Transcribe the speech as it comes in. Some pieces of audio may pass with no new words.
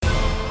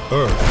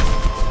Earth,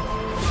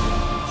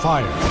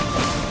 fire,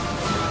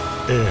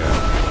 air,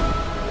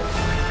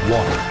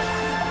 water.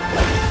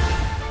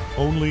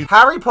 Only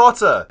Harry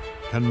Potter!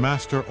 can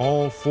master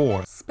all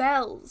four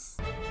Spells.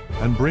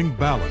 and bring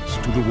balance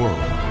to the world.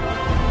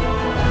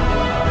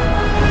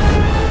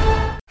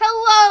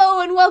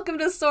 Hello and welcome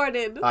to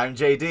Sorted. I'm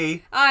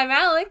JD, I'm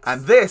Alex.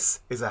 and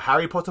this is a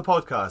Harry Potter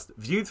podcast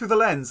viewed through the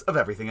lens of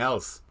everything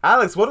else.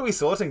 Alex, what are we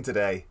sorting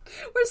today?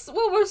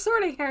 We're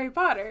sorting Harry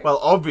Potter. Well,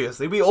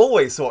 obviously, we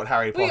always sort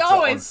Harry Potter we on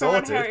always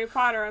sort Sorted. Harry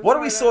Potter on What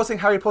are we Sorted. sorting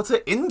Harry Potter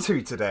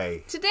into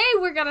today? Today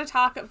we're gonna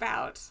talk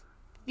about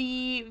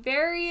the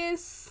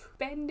various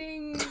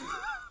bending... the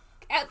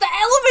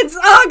elements!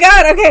 Oh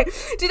god, okay.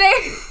 Today...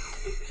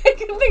 I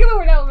can think of the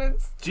word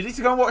elements. Do you need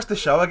to go and watch the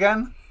show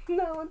again?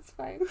 No, it's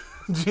fine.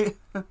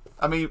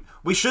 I mean,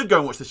 we should go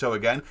and watch the show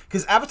again,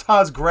 because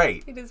Avatar's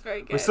great. It is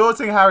very good. We're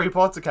sorting Harry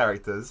Potter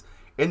characters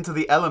into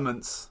the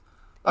elements,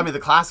 I mean the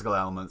classical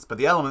elements, but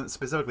the elements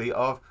specifically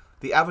of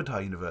the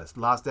Avatar universe,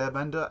 Last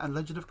Airbender and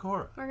Legend of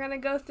Korra. We're gonna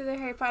go through the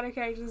Harry Potter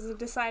characters and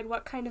decide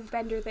what kind of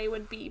bender they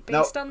would be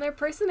based on their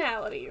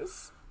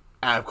personalities.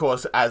 And of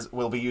course, as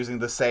we'll be using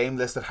the same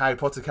list of Harry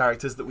Potter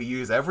characters that we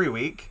use every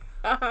week,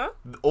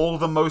 all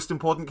the most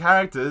important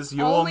characters,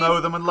 you all Only-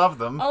 know them and love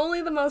them.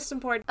 Only the most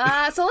important.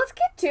 So let's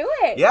get to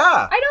it.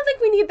 Yeah! I don't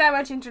think we need that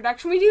much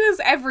introduction. We do this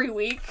every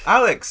week.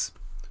 Alex,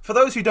 for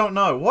those who don't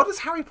know, what is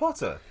Harry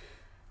Potter?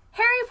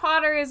 Harry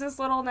Potter is this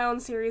little known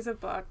series of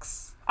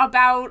books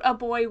about a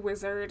boy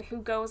wizard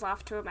who goes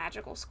off to a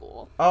magical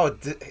school. Oh,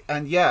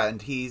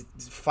 and he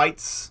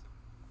fights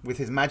with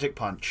his magic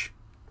punch.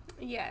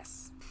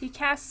 Yes. He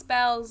casts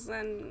spells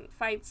and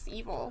fights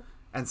evil.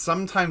 And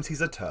sometimes he's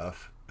a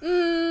TERF.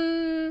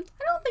 I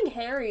don't think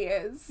Harry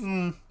is.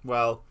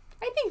 Well,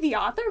 I think the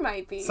author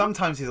might be.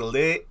 sometimes he's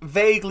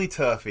vaguely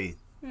TERFy.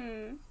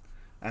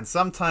 And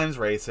sometimes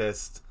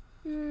racist.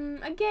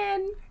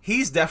 Again,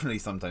 He's definitely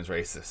sometimes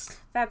racist.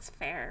 that's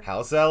fair.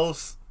 House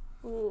elves.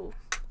 Ooh.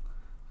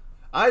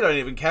 I don't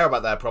even care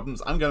about their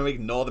problems. I'm going to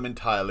ignore them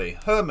entirely.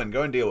 Herman,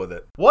 go and deal with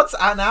it. What's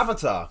an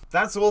avatar?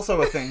 That's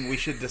also a thing we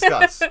should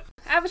discuss.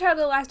 Avatar: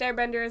 The Last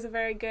Airbender is a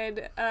very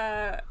good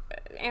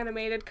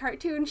animated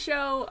cartoon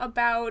show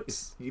about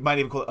You might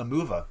even call it a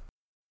mover.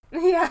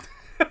 yeah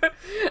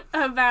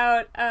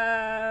about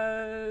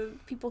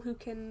people who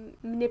can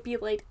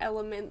manipulate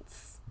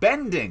elements.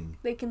 Bending.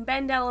 They can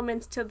bend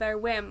elements to their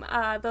whim.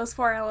 Those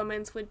four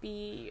elements would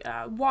be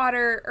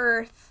water,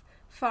 earth,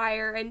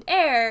 fire, and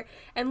air.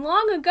 And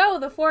long ago,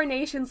 the four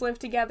nations lived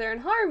together in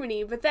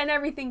harmony, but then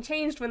everything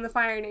changed when the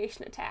Fire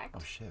Nation attacked.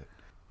 Oh, shit.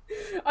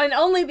 And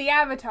only the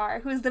Avatar,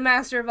 who's the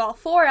master of all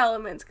four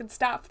elements, could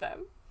stop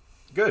them.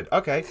 Good.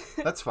 Okay.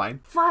 That's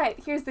fine. But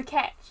here's the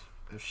catch.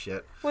 Oh,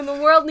 shit. When the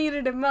world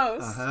needed him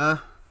most, Uh-huh.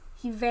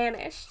 he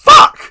vanished.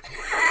 Fuck!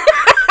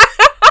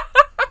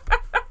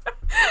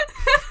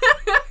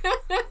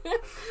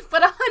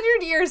 But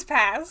 100 years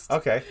passed.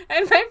 Okay.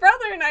 And my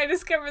brother and I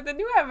discovered the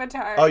new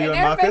Avatar. Oh, you and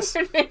Marcus?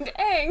 Airbender named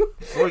Aang.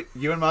 Well,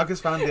 you and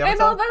Marcus found the And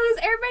avatar? although his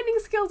airbending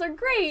skills are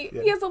great,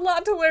 Yeah. he has a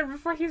lot to learn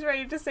before he's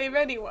ready to save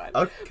anyone.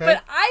 Okay.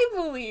 But I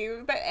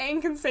believe that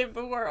Aang can save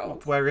the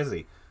world. Where is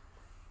he?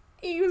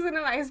 He was in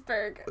an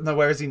iceberg. No,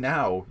 where is he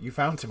now? You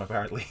found him,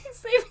 apparently. He's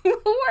saving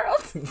the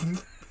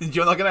world.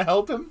 You're not going to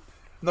help him?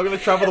 Not going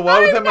to travel the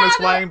world with him on his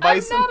flying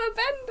bison? I'm not a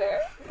bender.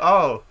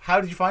 Oh,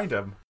 how did you find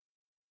him?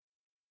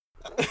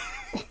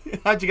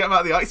 How'd you get him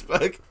out of the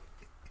iceberg?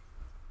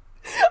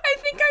 I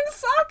think I'm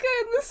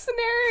Sokka in this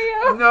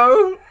scenario.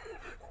 No,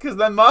 because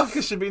then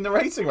Marcus should be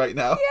narrating right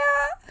now.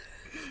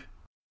 Yeah.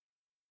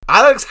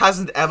 Alex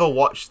hasn't ever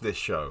watched this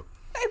show.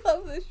 I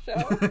love this show.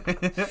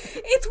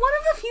 It's one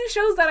of the few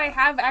shows that I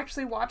have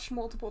actually watched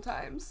multiple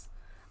times.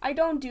 I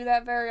don't do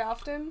that very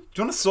often.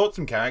 Do you want to sort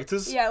some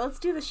characters? Yeah, let's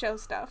do the show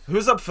stuff.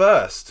 Who's up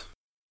first?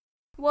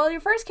 Well,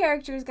 your first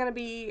character is going to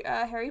be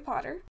Harry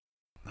Potter.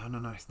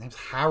 No, his name's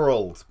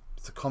Harold.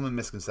 It's a common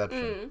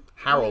misconception.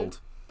 Harold.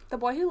 The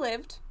boy who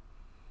lived.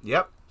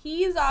 Yep.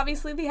 He's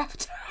obviously the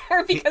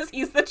Avatar because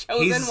he's the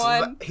chosen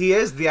one. He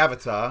is the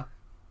Avatar.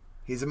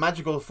 He's a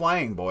magical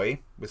flying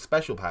boy with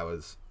special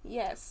powers.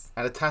 Yes.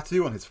 And a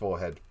tattoo on his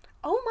forehead.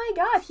 Oh my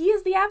god, he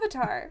is the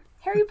Avatar.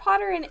 Harry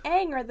Potter and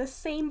Aang are the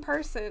same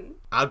person.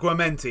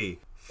 Aguamenti.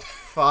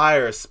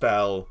 Fire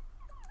spell.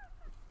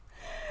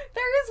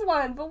 There is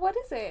one, but what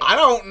is it? I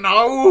don't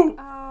know.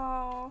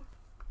 Oh.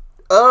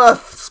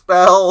 Earth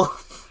spell.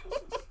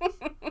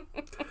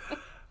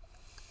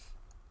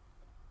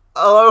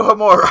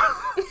 Alohomora.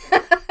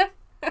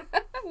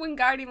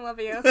 Wingardium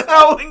Leviosa.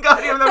 Oh,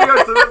 Wingardium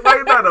Leviosa. That's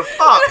way better.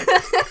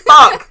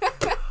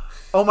 Fuck.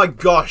 Oh my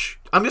gosh.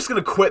 I'm just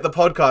going to quit the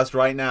podcast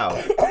right now.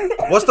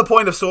 What's the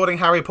point of sorting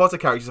Harry Potter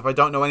characters if I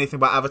don't know anything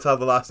about Avatar: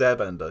 The Last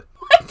Airbender?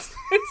 What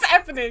is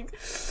happening?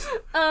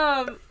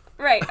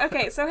 Right,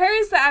 okay, so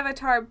Harry's the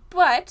Avatar,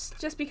 but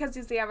just because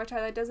he's the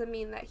Avatar, that doesn't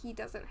mean that he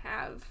doesn't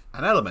have...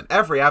 An element.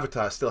 Every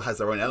Avatar still has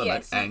their own element.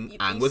 Yes,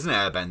 Aang was an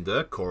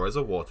airbender. Korra's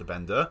a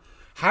waterbender.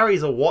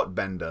 Harry's a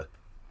what-bender?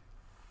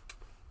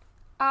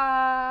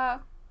 Well,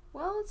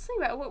 let's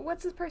think about it.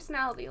 What's his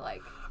personality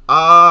like?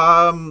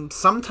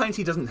 Sometimes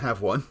he doesn't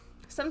have one.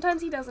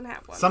 Sometimes he doesn't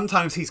have one.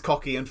 Sometimes he's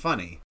cocky and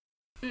funny.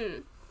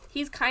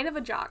 He's kind of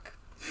a jock.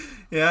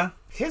 Yeah.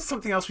 Here's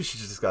something else we should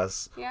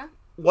discuss. Yeah.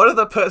 What are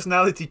the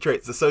personality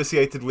traits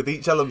associated with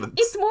each element?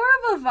 It's more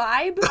of a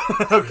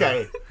vibe.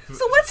 Okay.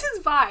 So what's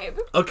his vibe?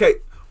 Okay.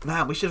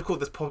 Man, we should have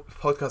called this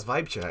podcast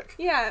Vibe Check.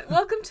 Yeah,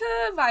 welcome to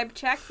Vibe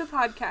Check, the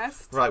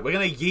podcast. Right, we're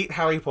going to yeet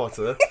Harry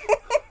Potter.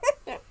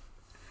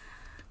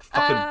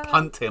 Fucking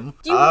punt him.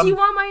 Do you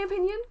want my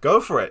opinion? Go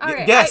for it. All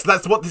right, Yes,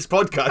 that's what this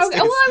podcast Okay,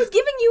 is. well, I was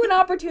giving you an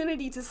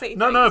opportunity to say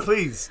No, things. no,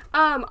 please.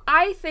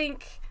 I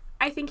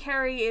think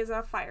Harry is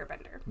a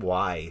firebender.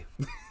 Why?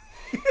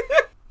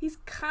 He's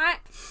I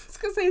was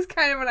gonna say he's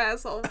kind of an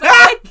asshole, but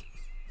like,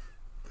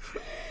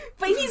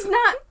 but he's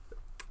not.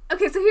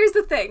 Okay, so here's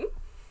the thing.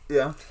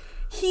 Yeah.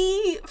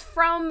 He,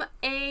 from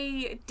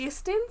a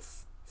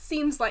distance,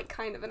 seems like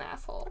kind of an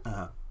asshole.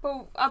 Uh-huh.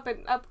 But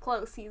up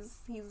close, he's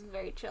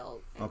very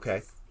chill. And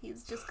Okay.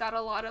 He's just got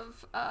a lot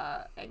of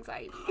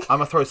anxiety. I'm going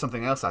to throw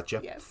something else at you.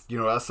 Yes. You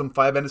know what else some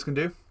firebenders can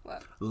do?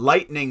 What?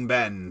 Lightning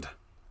bend.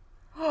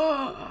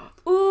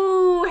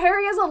 Ooh,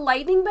 Harry has a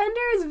lightning bender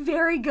is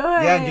very good.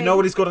 Yeah, and you know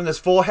what he's got on his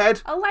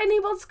forehead? A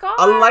lightning bolt scar.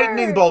 A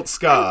lightning bolt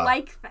scar. I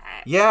like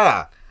that.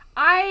 Yeah.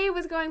 I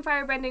was going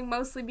firebending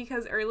mostly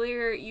because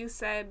earlier you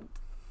said,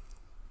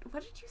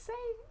 what did you say?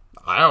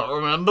 I don't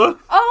remember.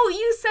 Oh,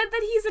 you said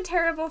that he's a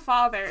terrible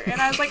father,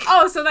 and I was like,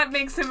 oh, so that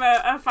makes him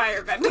a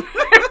firebender.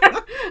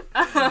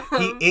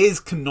 He is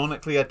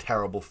canonically a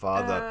terrible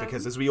father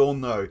because, as we all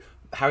know,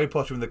 Harry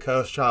Potter and the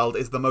Cursed Child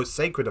is the most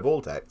sacred of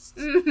all texts.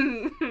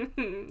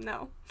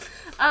 No.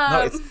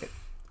 No, it's fucking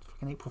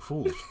April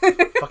Fool's.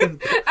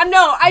 Fucking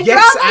No, I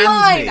Yes, draw the and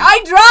line. me.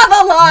 I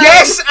draw the line.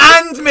 yes,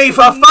 and me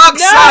for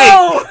fuck's sake.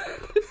 No.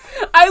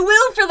 I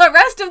will for the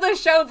rest of the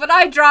show, but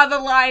I draw the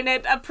line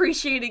at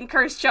appreciating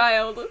Cursed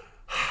Child.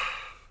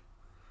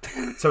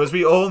 So, as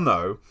we all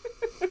know,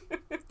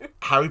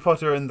 Harry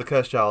Potter and the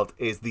Cursed Child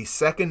is the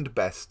second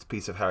best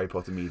piece of Harry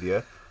Potter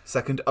media,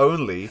 second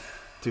only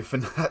to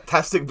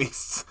Fantastic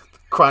Beasts: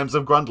 Crimes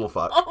of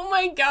Grindelwald. Oh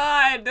my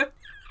god.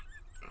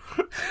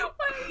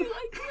 Why do you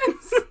like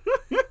this?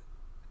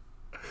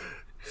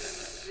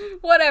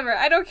 Whatever,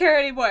 I don't care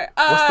anymore.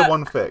 What's the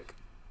one fic?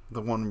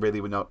 The one really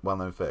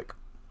well-known fic?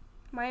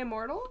 My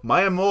Immortal?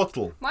 My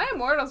Immortal. My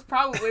Immortal's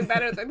probably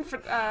better than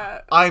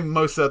I'm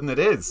most certain it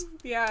is.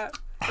 yeah.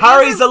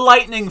 Harry's a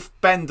lightning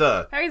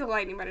bender. Harry's a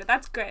lightning bender.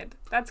 That's good.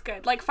 That's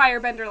good. Like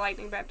firebender,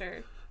 lightning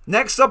bender.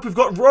 Next up, we've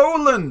got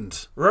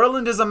Roland.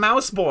 Roland is a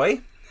mouse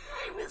boy.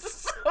 I was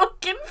so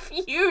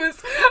confused.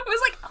 I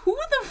was like, who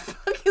the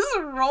fuck is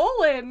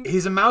Roland?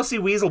 He's a mousy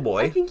weasel I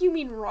boy. think you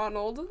mean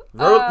Ronald.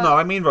 No,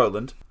 I mean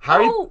Roland.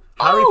 Harry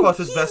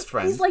Potter's best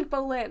friend. He's like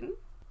Boleyn.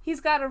 He's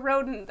got a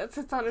rodent that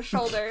sits on his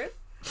shoulder.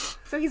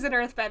 So he's an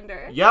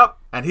earthbender. Yep,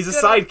 and he's a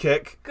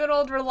sidekick. Good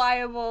old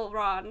reliable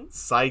Ron.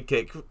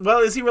 Sidekick. Well,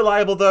 is he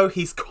reliable though?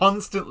 He's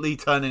constantly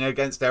turning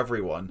against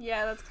everyone.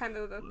 Yeah, that's kind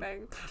of the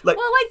thing. Like-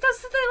 well, like,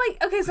 that's the thing,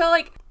 like, okay, so,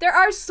 like, there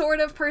are sort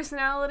of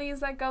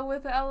personalities that go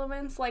with the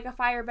elements. Like, a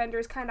firebender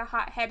is kind of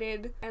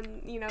hot-headed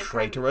and, you know...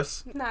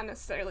 Traitorous. Not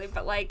necessarily,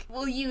 but, like,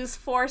 will use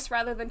force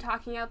rather than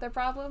talking out their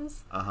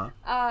problems. Uh-huh.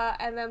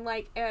 And then,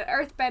 like, an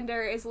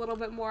earthbender is a little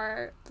bit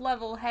more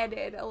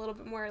level-headed, a little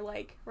bit more,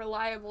 like,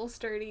 reliable,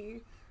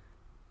 sturdy,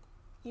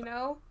 you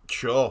know?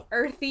 Sure.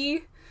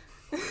 Earthy.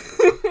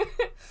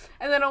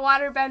 And then a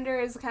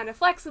waterbender is kind of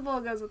flexible,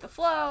 goes with the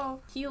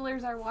flow.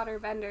 Healers are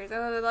waterbenders. And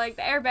then, like,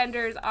 the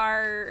airbenders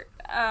are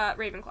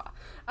Ravenclaw.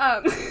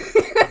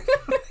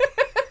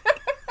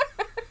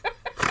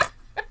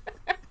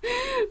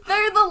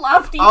 They're the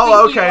lofty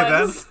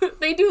ones. Then.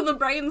 They do the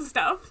brain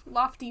stuff.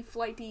 Lofty,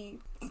 flighty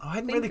I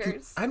hadn't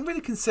thinkers.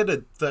 really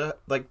considered the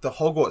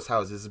Hogwarts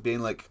houses as being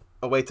like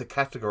a way to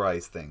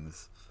categorize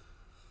things.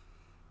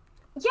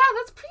 Yeah,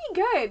 that's pretty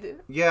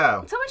good.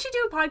 Yeah. Someone should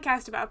do a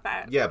podcast about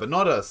that. Yeah, but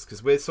not us,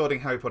 because we're sorting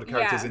Harry Potter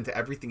characters Yeah. into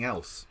everything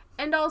else.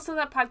 And also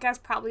that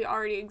podcast probably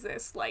already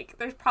exists. Like,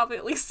 there's probably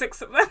at least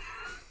 6 of them.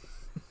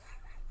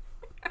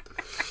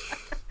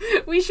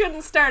 We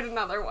shouldn't start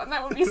another one.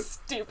 That would be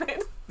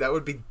stupid. That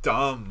would be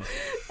dumb.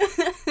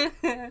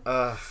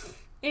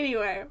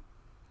 Anyway.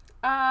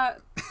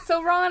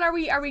 So Ron, are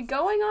we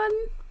going on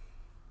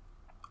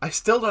I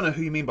still don't know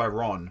who you mean by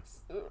Ron.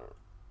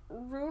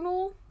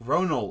 Runel?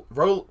 Runel.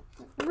 Runel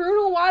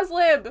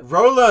Waslib.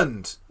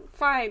 Roland.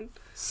 Fine.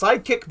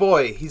 Sidekick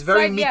boy. He's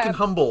very Side- meek yeah. and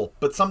humble,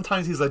 but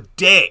sometimes he's a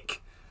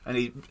dick. And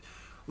he,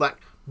 like,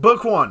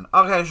 book 1,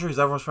 okay, sure, he's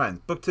everyone's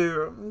friend. Book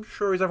 2, I'm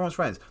sure he's everyone's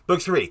friends.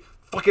 Book 3,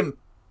 fucking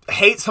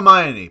hates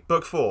Hermione.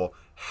 Book 4,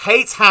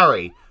 hates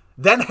Harry,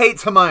 then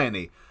hates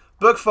Hermione.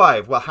 Book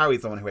 5, well,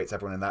 Harry's the one who hates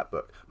everyone in that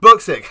book.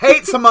 Book 6,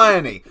 hates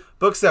Hermione.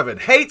 Book 7,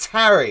 hates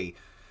Harry.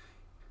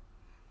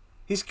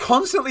 He's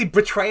constantly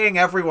betraying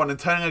everyone and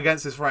turning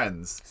against his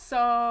friends.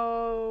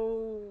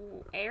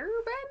 So... Airbender?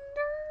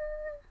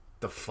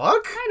 The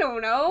fuck? I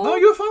don't know. No,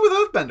 you're fine with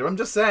Earthbender. I'm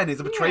just saying he's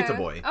a traitor Yeah.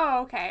 boy.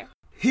 Oh, okay.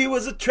 He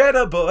was a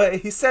traitor boy.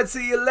 He said,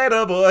 see you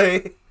later,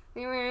 boy.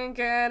 You ain't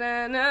good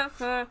enough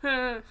for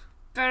her.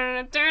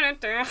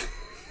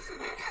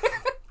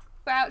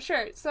 Well,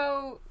 sure.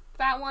 So,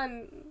 that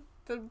one,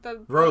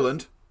 the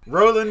Roland.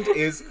 Roland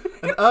is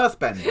an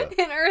earthbender.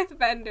 an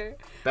earthbender.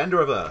 Bender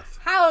of earth.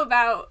 How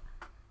about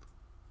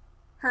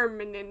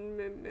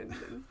Herman?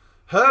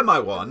 Her, my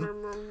one.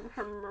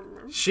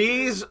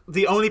 She's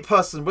the only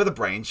person with a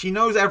brain. She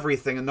knows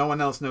everything and no one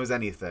else knows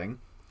anything.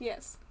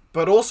 Yes.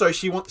 But also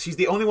she's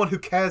the only one who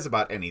cares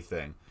about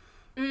anything.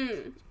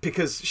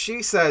 Because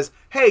she says,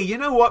 hey, you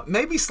know what?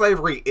 Maybe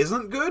slavery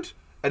isn't good.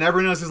 And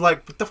everyone else is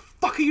like, what the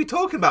fuck are you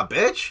talking about,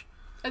 bitch?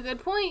 A good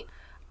point.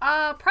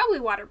 Probably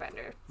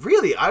waterbender.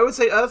 Really? I would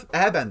say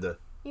airbender.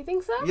 You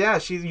think so? Yeah,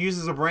 she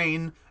uses a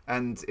brain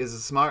and is a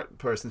smart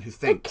person who The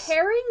thinks.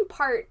 caring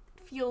part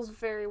feels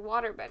very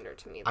waterbender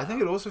to me, though. I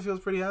think it also feels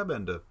pretty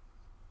airbender.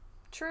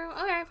 True.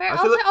 Okay, fair. I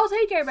feel I'll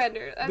take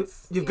airbender.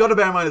 That's You've got to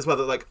bear in mind as well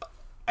that, like,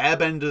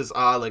 airbenders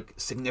are, like,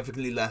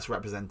 significantly less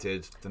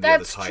represented than the other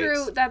That's types.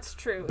 true. That's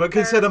true. But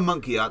They're- consider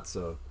Monkey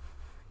Atso.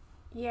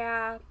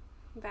 Yeah,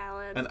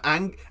 valid. And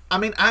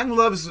Aang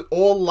loves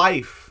all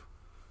life.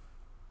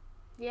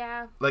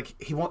 Yeah, Like,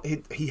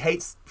 he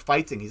hates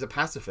fighting. He's a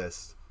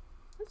pacifist.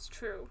 that's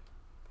true.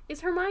 Is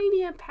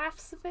Hermione a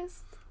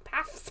pacifist?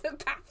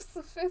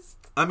 Pacifist?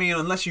 I mean,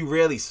 unless you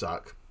really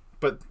suck.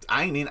 But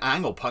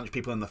Aang will punch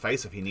people in the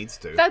face if he needs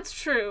to. That's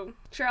true.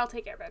 Sure, I'll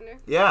take airbender.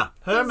 Yeah.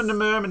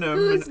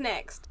 Who's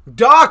next?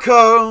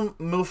 Darko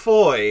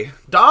Malfoy.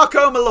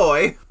 Darko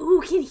Malloy.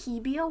 Ooh, can he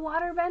be a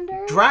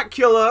waterbender?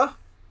 Dracula.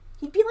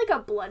 He'd be like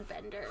a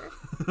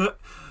bloodbender.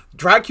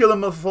 Dracula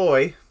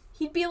Malfoy.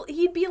 He'd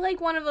be like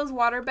one of those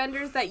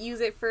waterbenders that use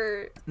it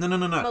for, No.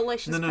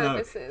 Malicious no.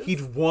 purposes.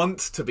 He'd want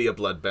to be a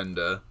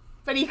bloodbender.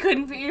 but he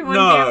wouldn't be able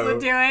to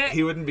do it.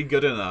 He wouldn't be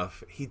good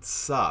enough. He'd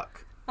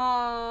suck.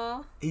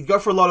 Aww. He'd go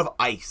for a lot of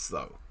ice,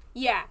 though.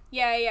 Yeah,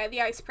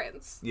 the Ice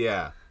Prince.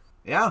 Yeah.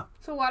 Yeah.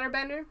 So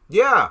waterbender?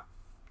 Yeah.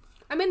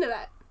 I'm into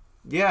that.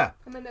 Yeah.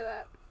 I'm into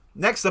that.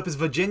 Next up is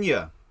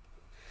Virginia.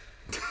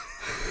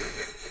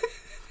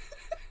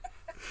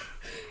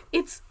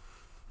 It's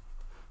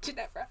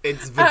Ginevra.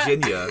 It's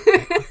Virginia.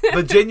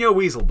 Virginia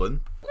Weaselbun.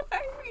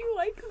 Why do you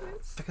like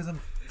this? Because I'm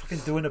fucking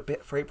doing a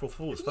bit for April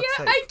Fool's. Fuck's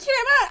Yeah, sake. I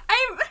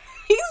cannot.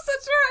 He's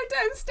such a hard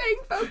time staying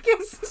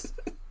focused.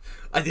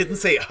 I didn't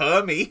say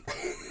Hermie.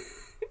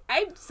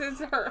 I says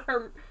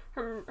her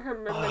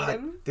I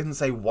didn't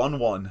say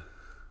 1-1.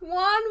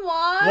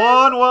 1-1.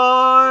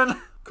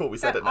 1-1. Cool, we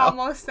said That it now.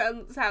 almost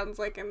sounds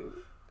like an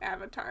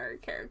Avatar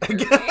character.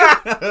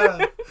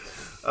 name.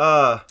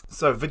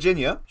 So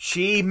Virginia,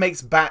 she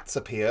makes bats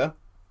appear,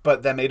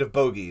 but they're made of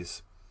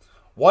bogies.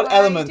 What Why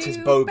element is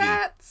do bogey?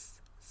 Bats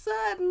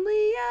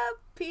suddenly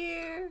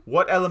appear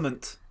What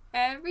element?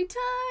 every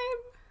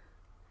time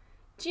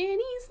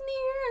Ginny's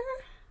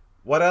near.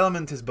 What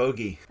element is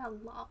bogey? A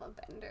lava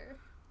bender.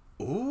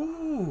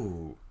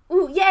 Ooh.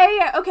 Ooh,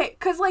 yeah. Okay,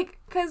 cause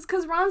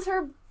Ron's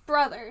her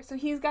brother, so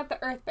he's got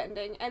the earth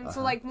bending, and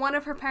so like one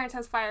of her parents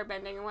has fire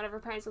bending, and one of her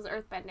parents has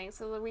earth bending.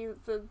 So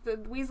the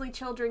Weasley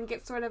children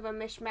get sort of a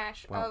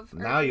mishmash Well, of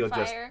now earth you're and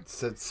fire.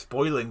 just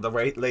spoiling the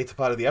later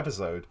part of the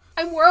episode.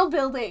 I'm world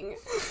building.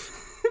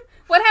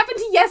 What happened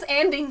to yes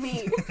anding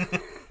me?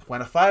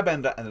 When a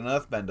firebender and an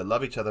earthbender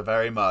love each other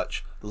very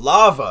much,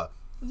 lava.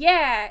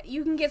 Yeah,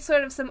 you can get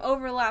sort of some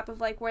overlap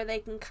of like where they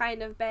can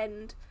kind of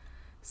bend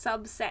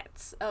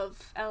subsets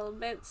of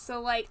elements.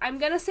 So like I'm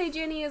gonna say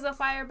Ginny is a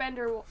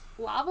firebender,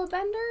 lava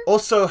bender.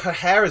 Also, her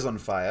hair is on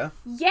fire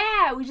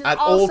Yeah, which is at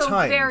all also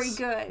times. very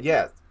good.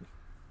 Yeah.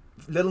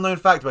 Little known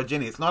fact about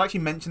Ginny, it's not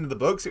actually mentioned in the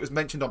books, it was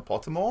mentioned on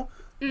Pottermore,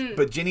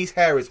 but Ginny's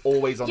hair is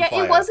always on Yeah,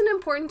 fire. it wasn't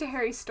important to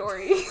Harry's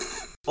story.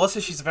 Also,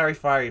 she's a very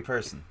fiery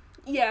person.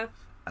 Yeah,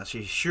 And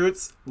she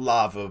shoots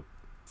lava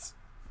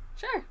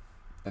sure.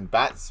 and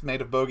bats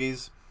made of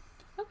bogies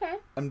Okay.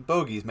 and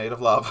bogies made of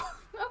lava.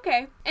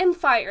 Okay. And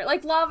fire.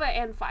 Like lava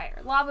and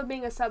fire. Lava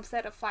being a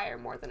subset of fire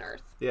more than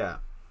earth. Yeah.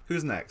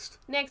 Who's next?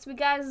 Next, we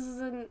got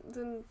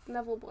the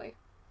Neville boy.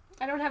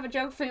 I don't have a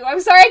joke for you. I'm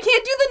sorry, I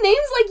can't do the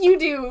names like you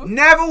do.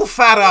 Neville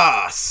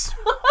Fatass!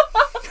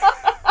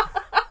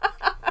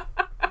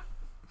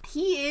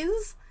 He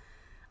is,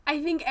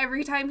 I think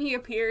every time he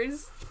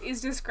appears,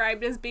 is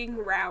described as being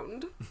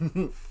round.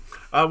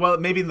 Well,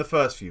 maybe in the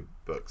first few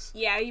books.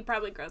 Yeah, he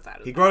probably grows out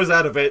of He it. grows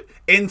out of it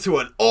into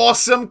an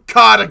awesome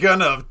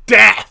cardigan of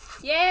death!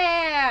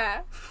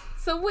 Yeah!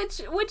 So which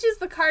is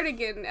the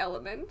cardigan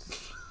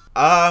element?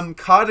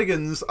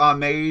 Cardigans are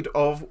made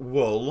of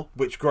wool,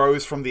 which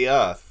grows from the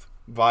earth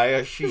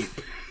via sheep.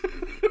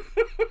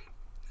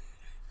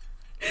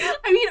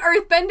 I mean,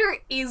 earthbender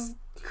is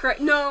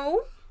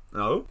no.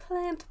 No?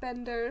 Plant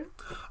bender.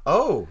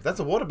 Oh, that's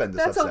a waterbender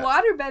That's subset. a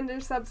waterbender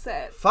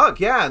subset.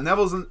 Fuck, yeah,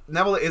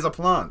 Neville is a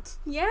plant.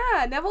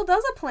 Yeah, Neville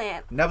does a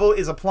plant. Neville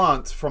is a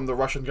plant from the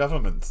Russian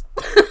government.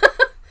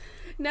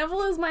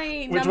 Neville is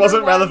my Which number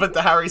wasn't one- relevant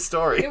to Harry's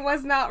story. It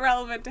was not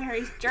relevant to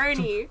Harry's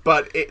journey.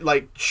 But it,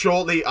 like,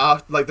 shortly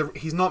after,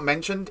 he's not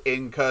mentioned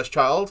in Cursed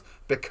Child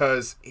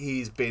because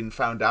he's been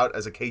found out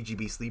as a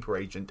KGB sleeper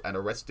agent and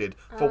arrested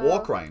for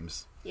war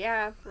crimes.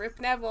 Yeah,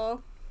 Rip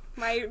Neville.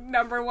 My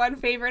number one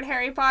favorite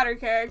Harry Potter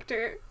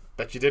character.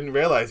 Bet you didn't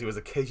realize he was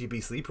a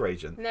KGB sleeper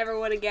agent. Never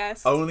would have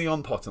guessed. Only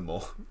on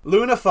Pottermore.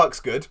 Luna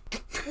fucks good.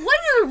 What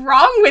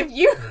wrong with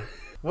you?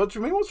 What do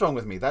you mean? What's wrong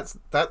with me? That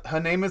her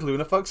name is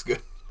Luna Fucks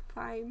Good.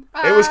 Fine.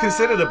 It was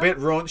considered a bit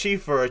raunchy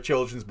for a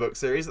children's book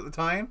series at the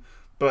time,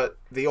 but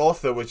the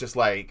author was just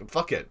like,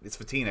 "Fuck it, it's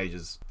for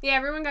teenagers." Yeah,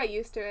 everyone got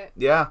used to it.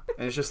 Yeah,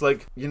 and it's just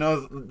like, you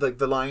know, like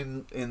the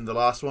line in the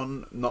last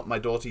one, "Not my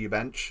daughter, you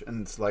bench,"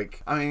 and it's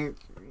like, I mean,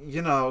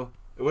 you know.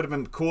 It would have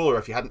been cooler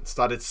if you hadn't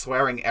started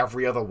swearing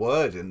every other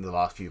word in the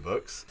last few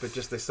books. But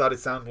just they started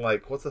sounding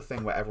like, what's the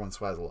thing where everyone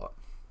swears a lot?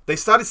 They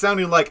started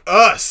sounding like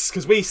us,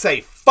 because we say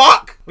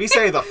fuck! We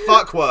say the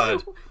fuck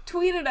word.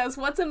 Tweet at us,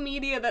 what's a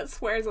media that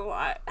swears a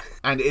lot?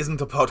 And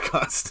isn't a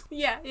podcast.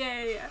 Yeah.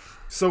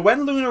 So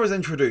when Luna was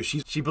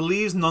introduced, she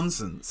believes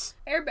nonsense.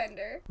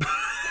 Airbender.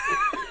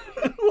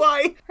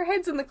 Why? Her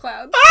head's in the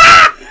clouds.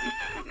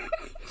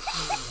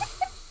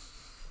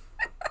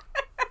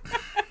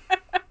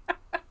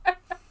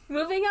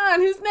 Moving on,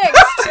 who's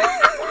next?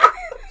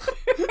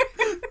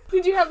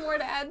 Did you have more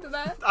to add to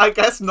that? I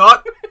guess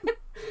not.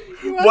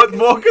 What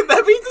more could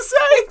there be to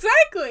say?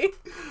 Exactly.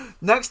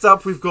 Next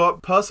up, we've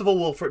got Percival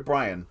Wulfric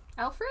Bryan.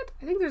 Alfred?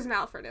 I think there's an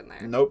Alfred in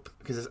there. Nope,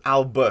 because it's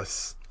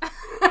Albus.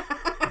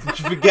 Did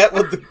you forget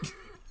what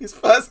his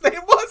first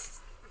name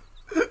was?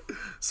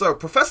 So,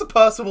 Professor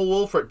Percival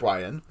Wulfric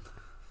Bryan,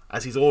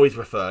 as he's always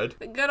referred.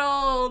 The good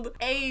old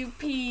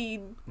AP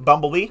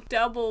Bumblebee?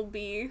 double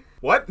B.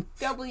 What?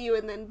 W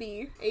and then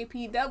B.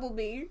 AP double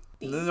B.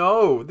 D.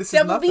 No, this is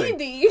Double nothing.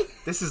 BD.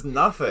 This is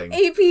nothing.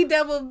 AP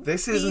double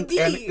This isn't.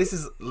 BD. This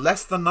is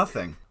less than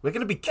nothing. We're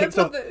gonna be kicked That's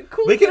off. what the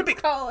cool we're gonna kids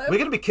be. call it. We're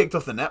gonna be kicked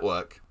off the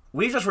network.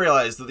 We just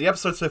realized that the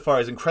episode so far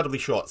is incredibly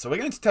short, so we're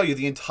going to tell you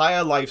the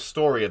entire life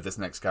story of this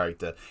next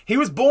character. He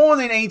was born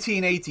in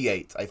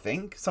 1888, I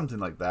think, something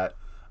like that.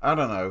 I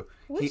don't know.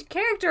 Which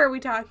character are we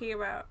talking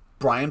about?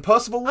 Brian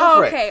Percival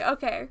Oh, Wulfric.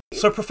 okay.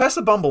 So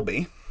Professor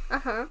Bumblebee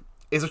Uh-huh.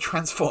 is a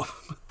transformer.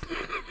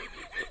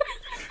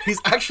 He's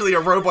actually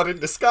a robot in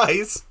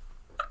disguise.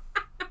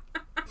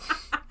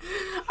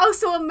 Oh,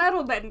 so a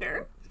metal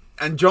bender.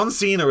 And John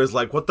Cena is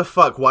like, what the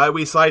fuck? Why are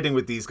we siding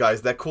with these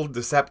guys? They're called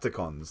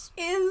Decepticons.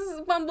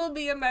 Is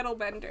Bumblebee a metal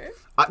bender?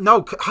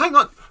 No, hang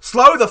on.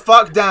 Slow the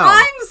fuck down.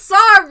 I'm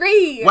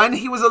sorry! When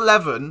he was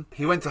 11,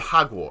 he went to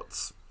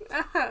Hogwarts.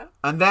 Uh-huh.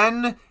 And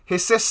then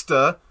his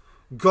sister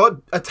got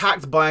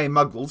attacked by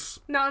muggles,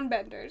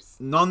 Non-benders.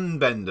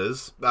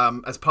 non-benders,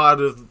 as part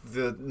of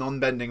the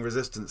non-bending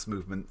resistance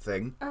movement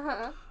thing.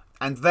 Uh-huh.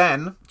 And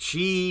then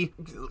she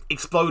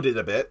exploded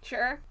a bit.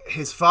 Sure.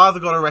 His father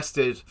got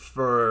arrested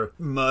for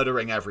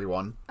murdering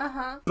everyone.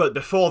 Uh-huh. But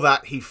before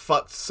that, he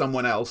fucked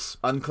someone else,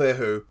 unclear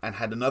who, and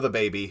had another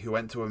baby who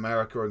went to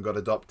America and got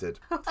adopted.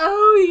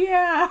 Oh,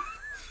 yeah.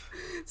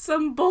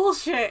 Some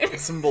bullshit.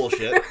 Some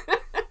bullshit.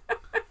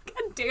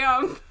 God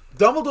damn.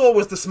 Dumbledore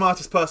was the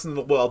smartest person in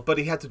the world, but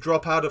he had to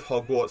drop out of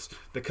Hogwarts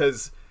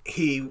because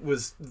he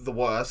was the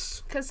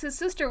worst. Because his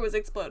sister was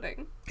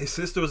exploding. His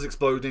sister was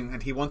exploding,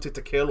 and he wanted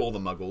to kill all the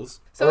muggles.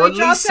 So or he at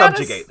dropped least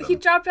subjugate them. He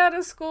dropped out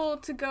of school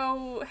to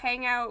go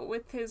hang out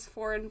with his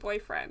foreign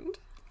boyfriend.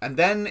 And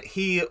then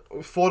he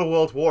fought a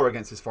world war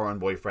against his foreign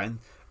boyfriend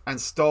and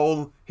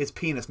stole his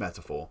penis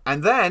metaphor.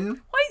 And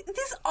then... Wait,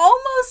 this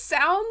almost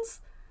sounds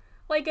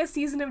like a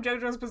season of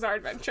JoJo's Bizarre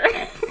Adventure.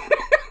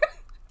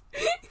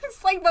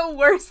 It's like the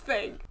worst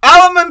thing.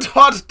 Element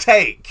hot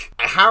take!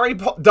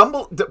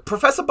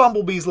 Professor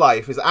Bumblebee's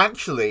life is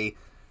actually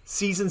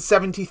season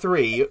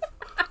 73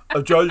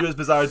 of JoJo's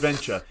Bizarre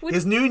Adventure.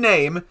 His new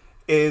name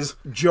is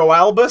Joe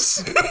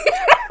Albus.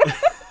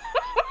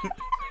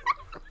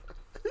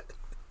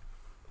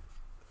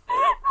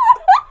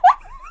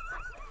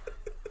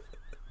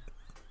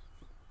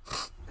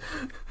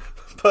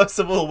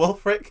 Percival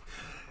Wulfric,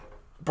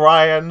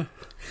 Brian,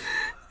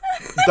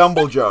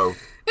 Dumblejoe.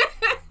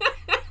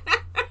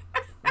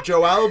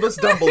 Joe Albus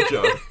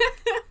Dumblejoe.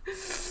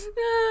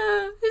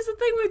 Here's the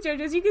thing with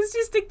JoJo's, you can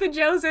just stick the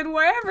Joes in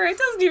wherever, it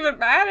doesn't even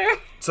matter.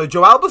 So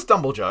Joe Albus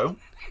Dumblejoe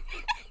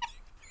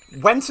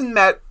went and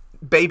met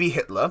Baby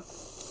Hitler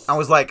and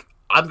was like,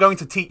 I'm going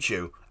to teach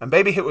you. And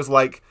Baby Hitler was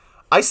like,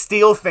 I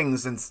steal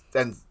things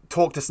and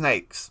talk to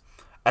snakes.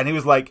 And he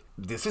was like,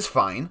 this is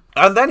fine.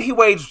 And then he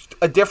waged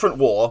a different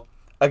war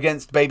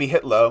against Baby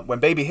Hitler when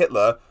Baby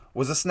Hitler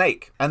was a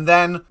snake. And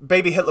then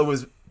Baby Hitler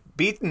was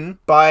beaten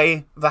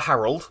by the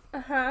Herald.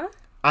 Uh-huh.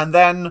 And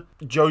then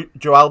Joe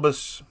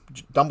Albus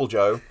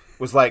Dumblejoe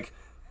was like,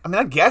 I mean,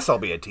 I guess I'll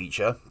be a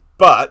teacher,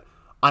 but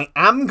I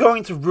am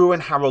going to ruin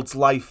Harold's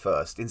life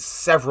first in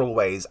several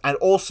ways and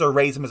also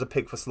raise him as a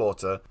pig for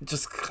slaughter,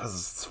 just because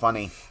it's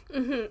funny.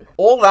 Mm-hmm.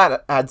 All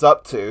that adds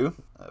up to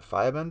a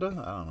firebender?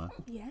 I don't know.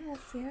 Yes,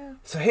 yeah.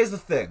 So here's the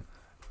thing.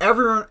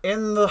 Everyone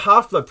in the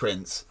Half-Blood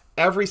Prince,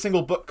 every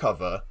single book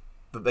cover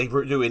that they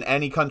do in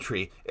any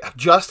country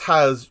just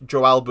has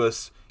Joe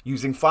Albus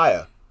using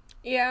fire.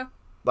 Yeah.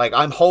 Like,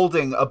 I'm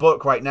holding a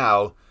book right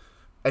now,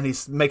 and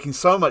he's making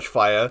so much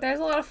fire.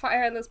 There's a lot of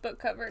fire in this book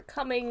cover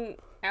coming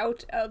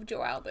out of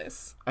Joe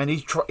Albus. And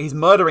he's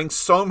murdering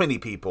so many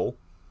people,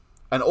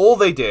 and all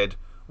they did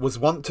was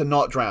want to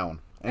not drown.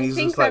 And I he's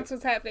think just like, that's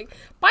what's happening.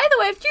 By the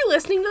way, if you're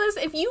listening to this,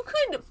 if you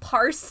could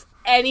parse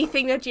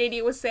anything that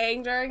JD was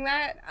saying during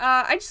that,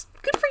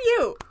 good for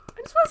you.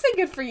 I just want to say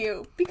good for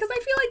you, because I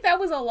feel like that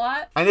was a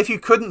lot. And if you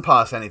couldn't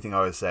pass anything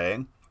I was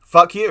saying,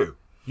 fuck you.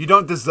 You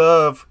don't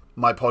deserve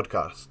my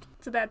podcast.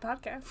 It's a bad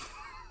podcast.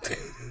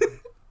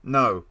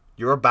 No,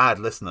 you're a bad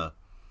listener.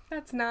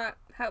 That's not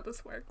how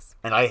this works.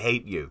 And I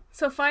hate you.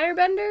 So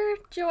Firebender,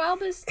 Joe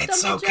Albus,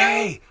 It's Dumbledore?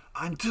 okay.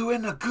 I'm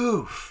doing a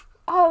goof.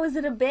 Oh, is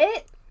it a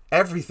bit?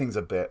 Everything's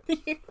a bit.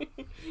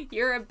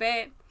 You're a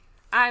bit.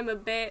 I'm a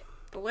bit.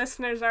 The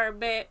listeners are a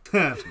bit.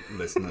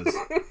 Listeners.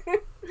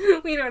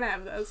 We don't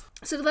have those.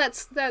 So did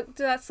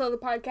that slow the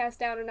podcast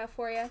down enough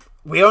for you?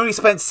 We only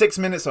spent 6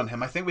 minutes on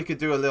him. I think we could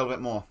do a little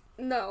bit more.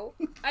 No.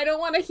 I don't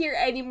want to hear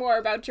any more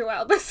about Joe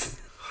Albus.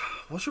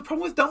 What's your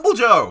problem with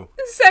Dumbledore?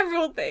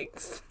 Several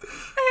things.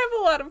 I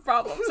have a lot of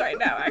problems right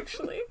now,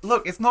 actually.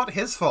 Look, it's not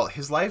his fault.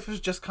 His life is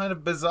just kind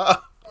of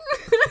bizarre.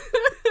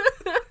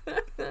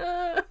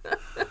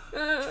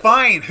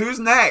 Fine, who's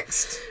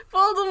next?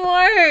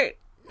 Voldemort!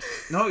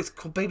 No, it's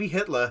called Baby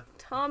Hitler.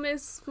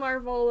 Thomas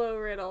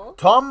Marvolo Riddle.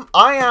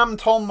 I am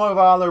Tom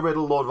Marvolo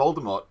Riddle, Lord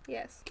Voldemort.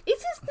 Yes.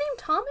 Is his name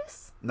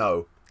Thomas?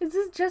 No. Is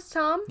this just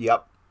Tom?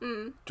 Yep. Do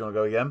you want to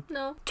go again?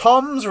 No.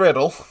 Tom's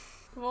Riddle.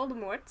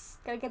 Voldemort's.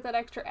 Gotta get that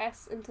extra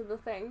S into the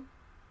thing.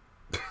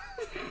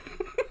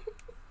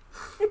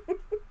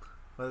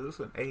 Well, there's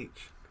an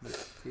H.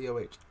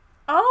 T-O-H.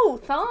 Oh,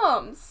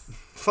 Thoms.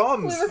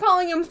 Thumbs. We were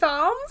calling him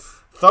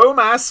Thoms?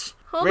 Thomas.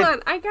 Hold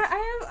on, I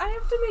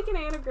have to make an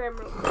anagram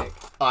real quick.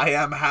 I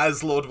am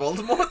has Lord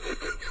Voldemort.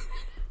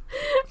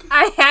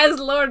 I has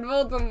Lord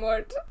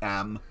Voldemort.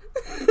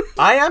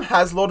 I am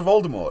has Lord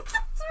Voldemort.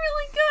 That's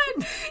really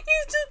good.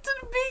 He's just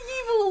a big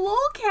evil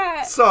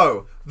lolcat.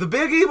 So, the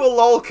big evil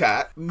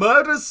lolcat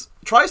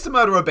tries to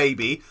murder a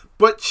baby,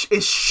 but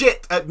is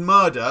shit at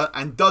murder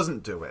and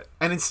doesn't do it.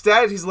 And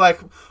instead he's like,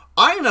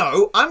 I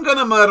know, I'm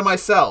gonna murder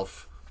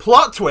myself.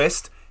 Plot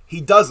twist, he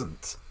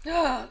doesn't.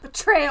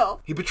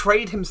 Betrayal. He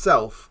betrayed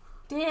himself.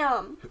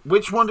 Damn.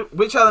 Which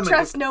element?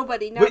 Trust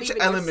nobody, not Which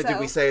even element yourself. did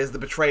we say is the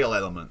betrayal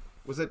element?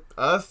 Was it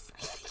Earth?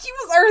 He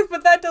was Earth,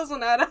 but that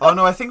doesn't add up. Oh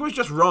no, I think it was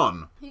just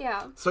Ron.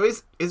 Yeah. So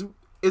is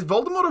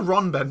Voldemort a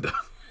Ron bender?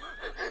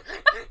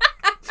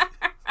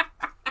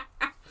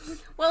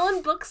 Well,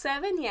 in book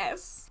 7,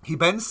 yes. He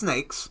bends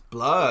snakes.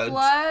 Blood.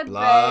 Blood.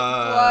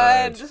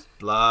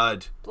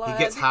 Blood. He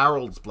gets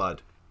Harold's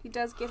blood. He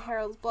does get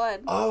Harold's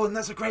blood. Oh, and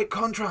that's a great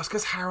contrast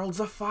because Harold's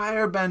a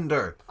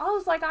firebender. Oh,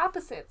 it's like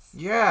opposites.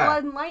 Yeah.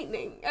 Blood and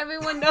lightning.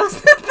 Everyone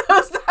knows that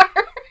those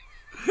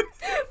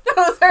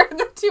are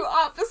the two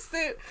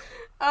opposite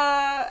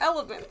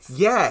elements.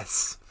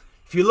 Yes.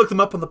 If you look them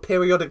up on the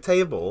periodic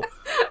table,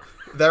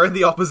 they're in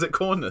the opposite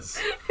corners.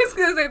 I was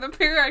gonna say the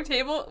periodic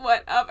table,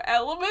 of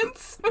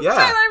elements? Yeah. Then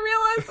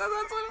I realized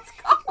that's what it's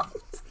called.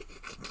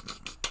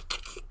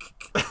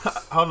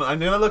 Hold on, I'm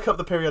gonna look up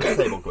the periodic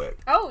table quick.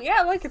 Oh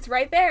yeah, look, it's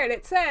right there, and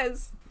it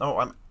says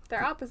Oh,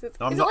 they're opposites.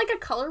 I'm Is not- it like a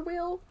color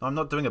wheel? I'm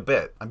not doing a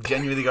bit. I'm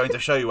genuinely going to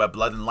show you where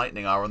blood and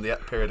lightning are on the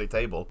periodic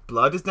table.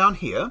 Blood is down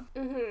here,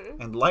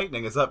 and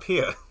lightning is up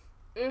here.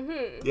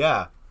 Mm-hmm.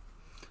 Yeah.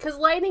 Because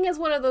lightning is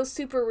one of those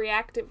super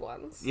reactive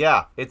ones.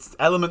 Yeah, it's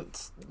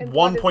element And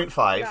blood is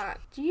 1.5. not.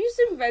 Do you just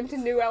invent a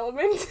new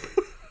element?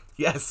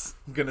 Yes,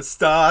 I'm gonna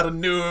start a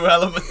new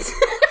element.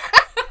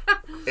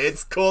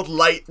 It's called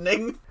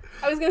lightning.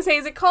 I was gonna say,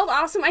 is it called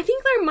awesome? I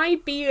think there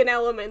might be an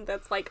element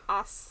that's like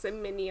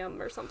osminium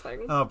or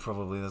something. Oh,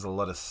 probably. There's a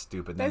lot of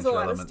stupid names There's a for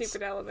lot elements. of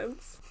stupid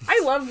elements.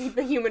 I love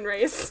the human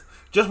race.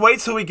 Just wait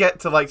till we get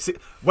to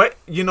wait.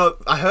 You know,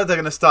 I heard they're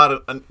gonna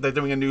start. They're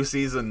doing a new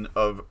season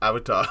of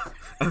Avatar,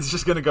 and it's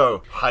just gonna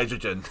go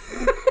hydrogen,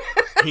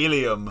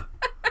 helium,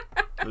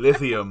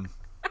 lithium.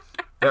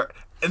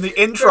 And the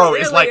intro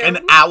is like an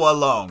Beryllium. hour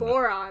long.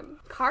 Boron,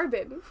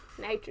 carbon,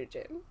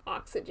 nitrogen,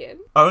 oxygen,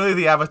 Only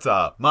the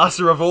Avatar,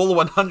 master of all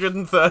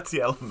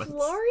 130 elements.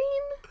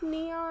 fluorine,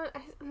 neon.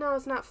 No,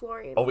 it's not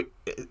fluorine. Oh,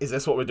 is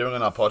this what we're doing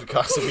on our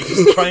podcast? Are we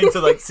just trying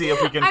to see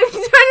if we can? I'm trying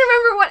to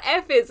remember what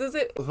F is. Is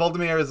it?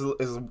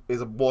 Voldemort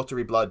is a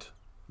watery blood,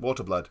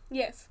 water blood.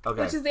 Yes.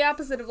 Okay. Which is the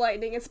opposite of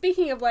lightning. And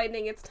speaking of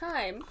lightning, it's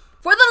time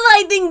for the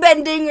lightning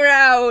bending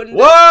round.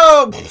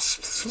 Whoa!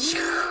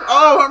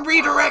 Oh, I'm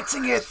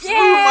redirecting it through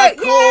my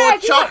core yeah.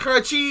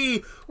 chakra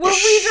chi. We're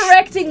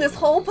redirecting this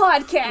whole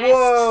podcast.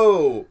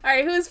 Whoa!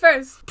 Alright, who's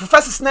first?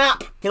 Professor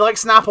Snap. He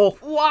likes Snapple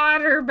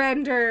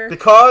Waterbender.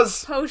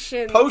 because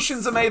Potions.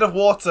 potions are made of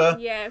water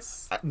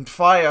Yes. and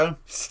fire.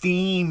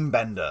 Steam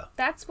bender.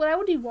 That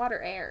would be water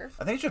air.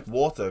 I think it's just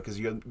water because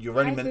you're I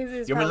only think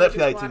it's you're probably just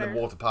manipulating the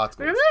water. water particles.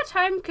 Remember that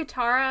time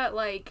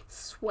Katara,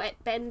 sweat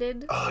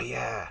bended? Oh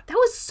yeah. That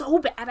was so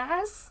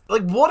badass.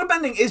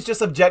 Waterbending is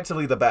just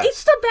objectively the best.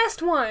 It's the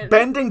best one.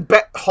 Bending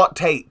hot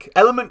take.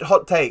 Element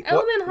hot take.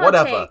 Element hot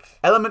whatever. take.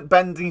 Element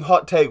bending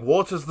hot take.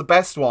 Water's the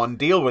best one.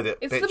 Deal with it,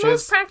 It's bitches. the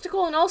most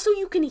practical, and also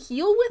you can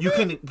heal with You it.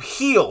 can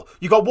heal.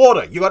 You got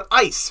water. You got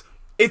ice.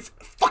 It's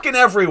fucking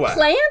everywhere.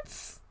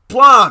 Plants?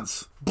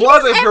 Plants.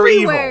 Blood is for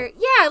Everywhere.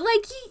 evil. Yeah,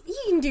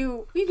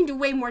 you can do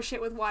way more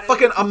shit with water.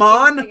 Fucking than you can do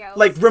Amon, anything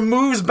else.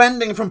 removes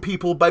bending from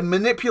people by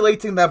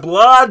manipulating their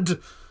blood.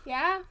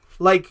 Yeah?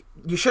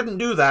 You shouldn't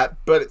do that,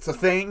 but it's a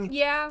thing.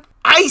 Yeah.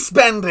 Ice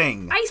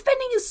bending! Ice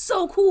bending is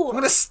so cool. I'm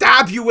gonna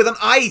stab you with an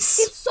ice!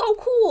 It's so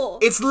cool.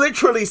 It's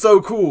literally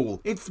so cool.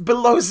 It's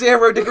below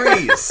 0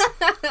 degrees.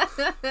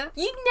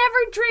 You'd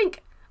never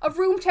drink a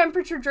room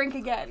temperature drink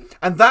again.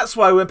 And that's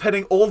why we're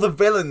pitting all the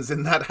villains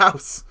in that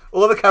house.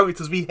 All the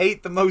characters we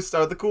hate the most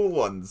are the cool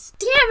ones.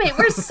 Damn it,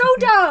 we're so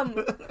dumb.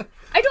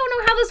 I don't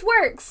know how this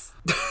works.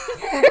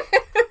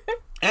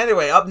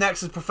 Anyway, up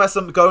next is Professor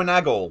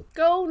Gonagall.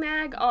 Go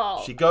nag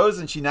all. She goes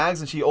and she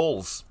nags and she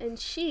alls. And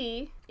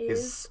she Is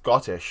is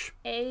Scottish.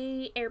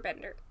 a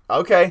airbender.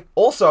 Okay.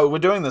 Also, we're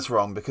doing this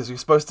wrong because you're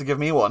supposed to give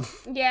me one.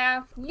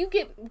 Yeah, you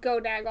get go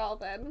nag all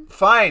then.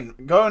 Fine.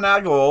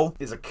 Gonagall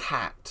is a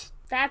cat.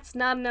 That's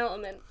not an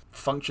element.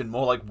 Function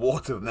more like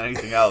water than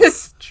anything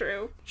else.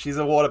 True. She's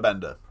a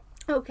waterbender.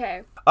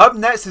 Okay. Up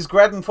next is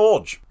Gredden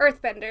Forge.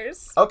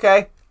 Earthbenders.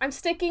 Okay. I'm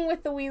sticking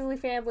with the Weasley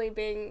family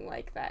being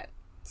like that.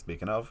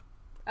 Speaking of.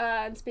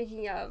 And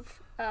speaking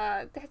of,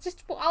 that's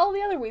just all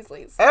the other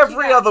Weasleys.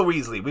 Every Yeah. other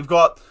Weasley. We've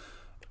got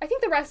I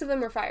think the rest of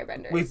them are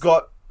firebenders. We've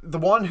got the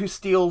one who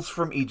steals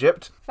from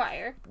Egypt.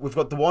 fire. We've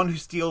got the one who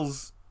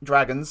steals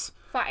dragons.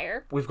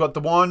 Fire. We've got the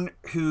one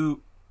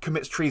who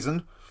commits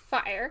treason.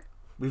 Fire.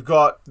 We've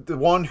got the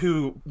one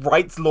who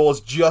writes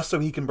laws just so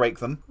he can break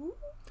them.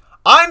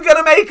 I'm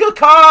gonna make a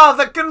car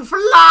that can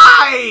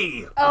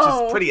fly! Which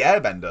Oh. is pretty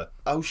airbender.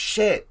 Oh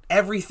shit.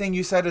 Everything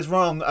you said is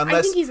wrong I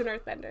unless think he's an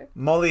earthbender.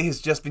 Molly has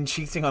just been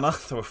cheating on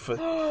Arthur for...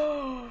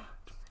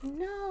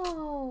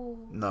 No.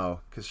 No,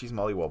 because she's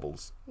Molly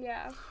Wobbles.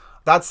 Yeah.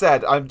 That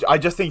said, I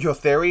just think your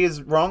theory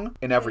is wrong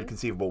in every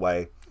conceivable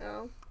way.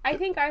 Oh. I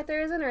think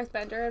Arthur is an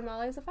earthbender and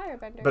Molly's a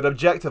firebender. But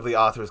objectively,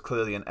 Arthur is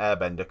clearly an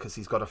airbender because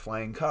he's got a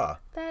flying car.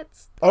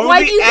 That's...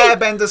 Only do you think-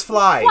 airbenders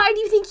fly! Why do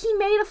you think he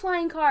made a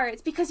flying car?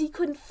 It's because he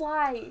couldn't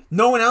fly.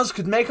 No one else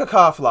could make a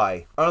car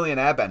fly. Only an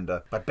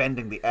airbender, by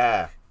bending the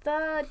air.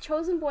 The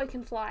chosen boy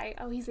can fly.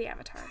 Oh, he's the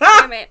Avatar.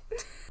 Damn it.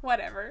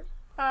 Whatever.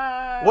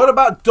 What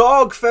about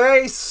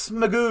Dogface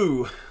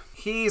Magoo?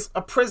 He's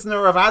a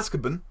prisoner of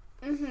Azkaban.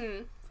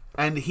 Mm-hmm.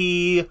 And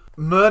he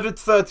murdered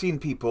 13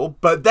 people,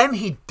 but then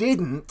he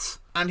didn't,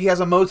 and he has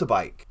a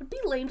motorbike. Would it be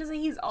lame to say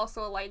he's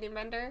also a lightning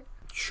bender?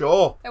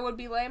 Sure. That would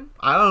be lame.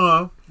 I don't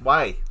know.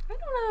 Why? I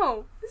don't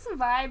know. This is a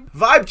vibe.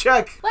 Vibe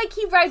check! Like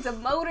he rides a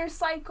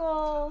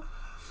motorcycle.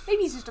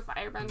 Maybe he's just a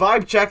firebender.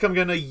 Vibe check, I'm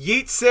gonna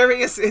yeet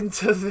Sirius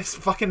into this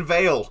fucking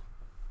veil.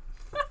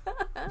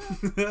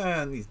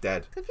 And he's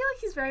dead. I feel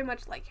like he's very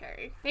much like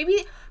Harry.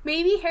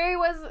 Maybe Harry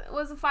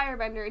was a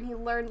firebender and he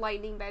learned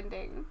lightning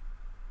bending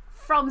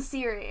from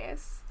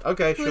Sirius,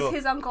 Okay, who's sure.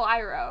 his uncle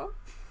Iroh.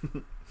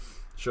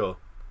 Sure.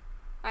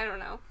 I don't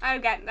know.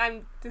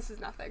 This is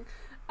nothing.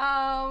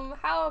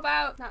 How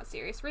about not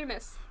Sirius?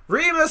 Remus.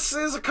 Remus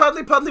is a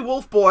cuddly puddly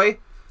wolf boy.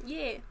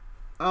 Yeah.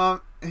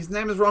 His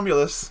name is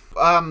Romulus.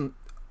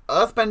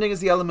 Earthbending is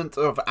the element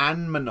of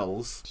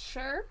animals,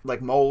 Sure.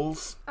 like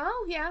moles,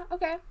 Oh yeah.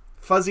 Okay.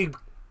 fuzzy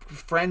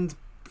friend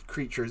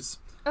creatures,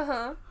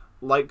 Uh-huh.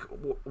 like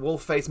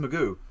Wolfface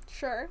Magoo.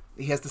 Sure.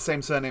 He has the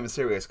same surname as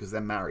Sirius because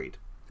they're married,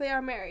 They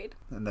are married.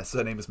 and their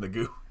surname is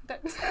Magoo.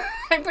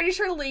 I'm pretty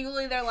sure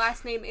legally their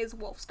last name is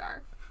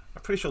Wolfstar.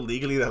 I'm pretty sure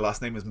legally their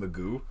last name is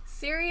Magoo.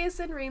 Sirius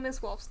and Remus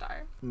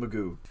Wolfstar.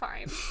 Magoo.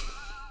 Fine.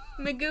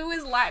 Magoo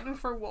is Latin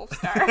for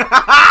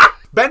Wolfstar.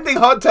 Bending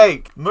hot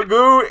take.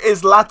 Magoo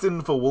is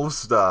Latin for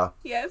Wolfstar.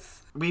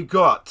 Yes. We've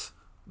got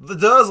the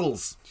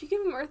Durzels. Did you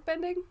give him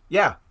earthbending?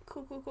 Yeah.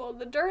 Cool.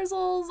 The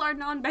Durzels are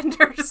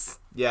non-benders.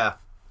 Yeah.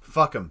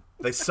 Fuck them.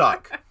 They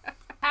suck.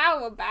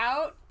 How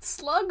about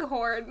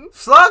Slughorn?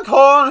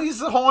 Slughorn.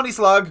 He's a horny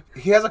slug.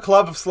 He has a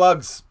club of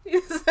slugs.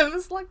 Is that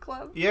a slug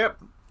club? Yep.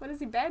 What does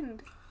he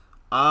bend?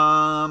 He's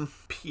a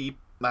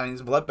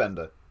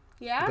bloodbender.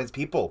 Yeah? Bends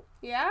people.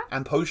 Yeah?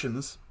 And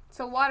potions.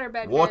 So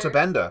waterbender.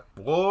 Waterbender.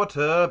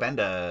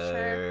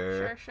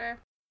 Waterbender. Sure.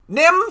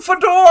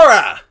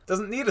 Nymphadora!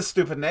 Doesn't need a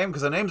stupid name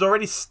because her name's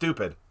already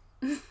stupid.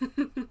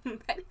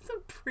 That is a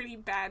pretty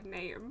bad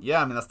name.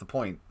 Yeah, I mean, that's the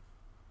point.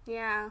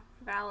 Yeah,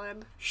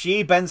 valid.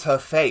 She bends her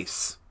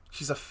face.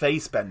 She's a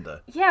face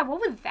bender. Yeah, what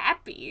would that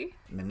be?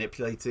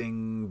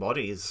 Manipulating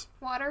bodies.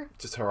 Water?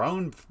 Just her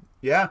own.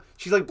 Yeah.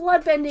 She's like.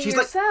 Bloodbending She's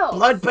yourself.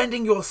 like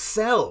bloodbending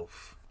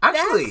yourself.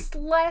 Actually. That's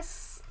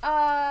less,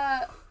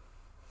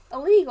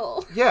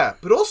 illegal. Yeah,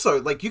 but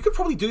also, like, you could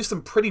probably do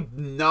some pretty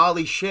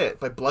gnarly shit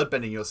by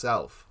bloodbending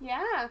yourself.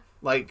 Yeah.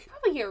 Like,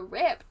 Probably get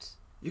ripped.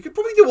 you could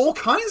probably do all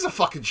kinds of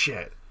fucking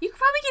shit. You could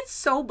probably get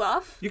so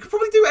buff. You could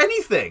probably do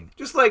anything.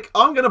 Just like,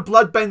 I'm gonna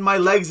bloodbend my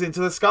legs into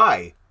the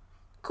sky.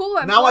 Cool,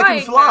 I'm Now I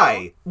can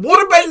fly.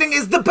 Waterbending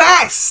is the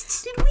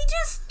best! Did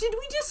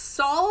we just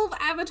solve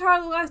Avatar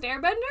The Last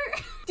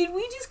Airbender? Did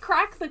we just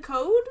crack the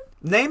code?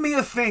 Name me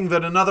a thing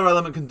that another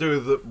element can do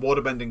that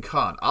waterbending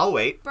can't. I'll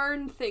wait.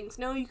 Burn things.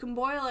 No, you can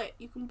boil it.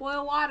 You can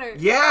boil water.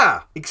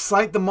 Yeah!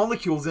 Excite the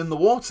molecules in the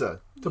water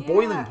to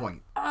boiling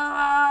point.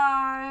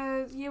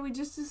 Yeah, we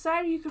just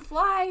decided you could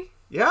fly.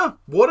 Yeah,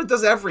 water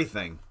does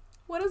everything.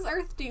 What does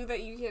Earth do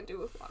that you can't do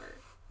with water?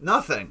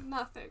 Nothing.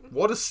 Nothing.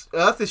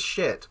 Earth is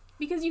shit.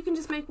 Because you can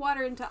just make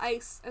water into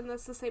ice, and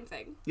that's the same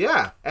thing.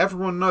 Yeah,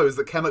 everyone knows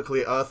that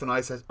chemically Earth and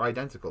ice are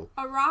identical.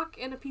 A rock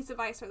and a piece of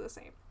ice are the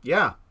same.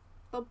 Yeah.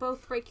 They'll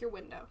both break your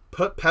window.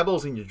 Put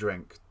pebbles in your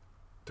drink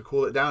to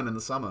cool it down in the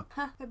summer.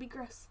 Huh, that'd be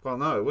gross. Well,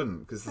 no, it wouldn't,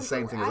 because it's the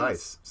Like same they thing were as ice.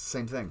 ice. It's the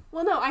same thing.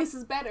 Well, no, ice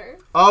is better.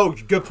 Oh,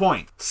 good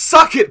point.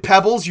 Suck it,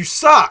 Pebbles, you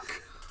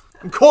suck!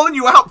 I'm calling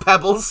you out,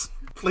 Pebbles,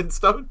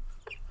 Flintstone.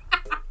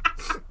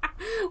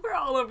 We're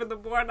all over the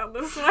board on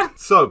this one.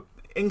 So,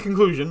 in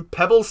conclusion,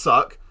 Pebbles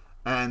suck,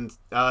 and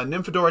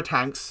Nymphadora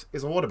Tanks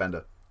is a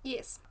waterbender.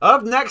 Yes.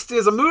 Up next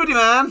is a moody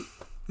man.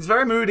 He's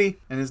very moody,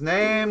 and his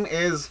name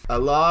is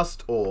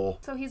Elastor.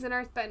 So he's an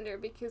earthbender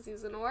because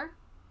he's an ore?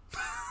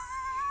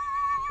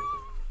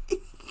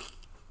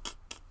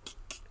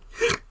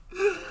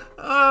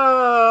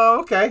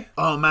 Okay.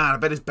 Oh man, I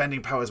bet his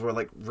bending powers were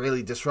like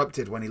really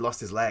disrupted when he lost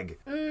his leg.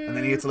 And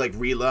then he had to like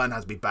relearn how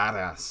to be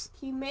badass.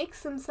 He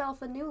makes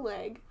himself a new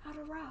leg out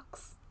of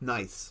rocks.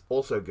 Nice.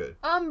 Also good.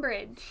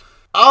 Umbridge.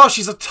 Oh,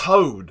 she's a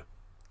toad.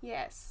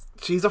 Yes.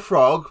 She's a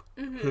frog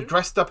who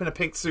dressed up in a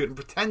pink suit and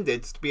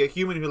pretended to be a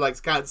human who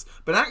likes cats,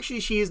 but actually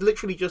she is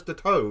literally just a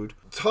toad.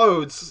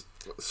 Toads,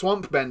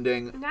 swamp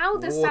bending, Now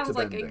this water sounds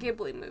like a bending.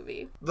 Ghibli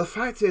movie. The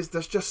fact is,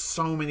 there's just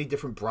so many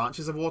different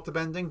branches of water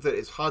bending that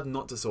it's hard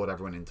not to sort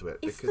everyone into it.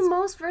 It's because the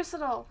most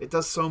versatile. it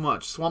does so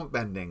much. Swamp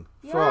bending,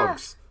 Yeah,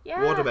 frogs,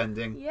 yeah, water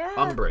bending, yeah.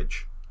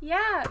 Umbridge.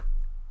 Yeah.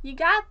 You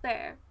got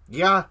there.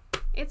 Yeah.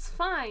 It's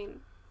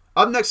fine.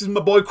 Up next is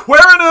my boy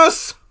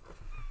Quirinus!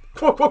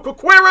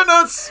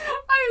 Quirinus!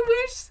 I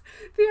wish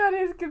the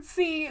audience could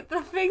see the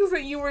things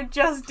that you were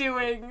just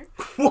doing.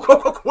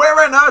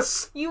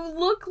 Quirinus! You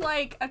look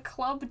like a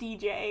club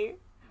DJ.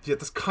 Yeah,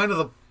 that's kind of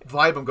the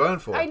vibe I'm going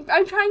for. I'm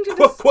trying to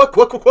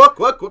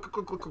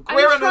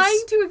I'm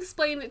trying to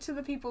explain it to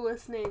the people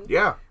listening.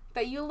 Yeah.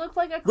 That you look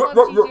like a club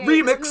DJ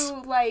remix.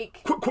 who,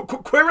 like,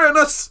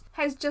 Quirinus!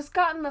 has just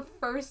gotten the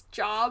first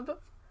job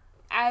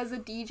as a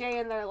DJ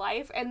in their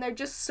life, and they're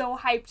just so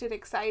hyped and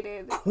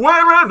excited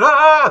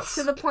Quirinus!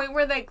 to the point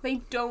where they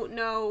don't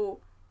know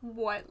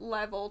what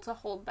level to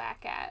hold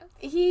back at.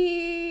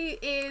 He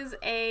is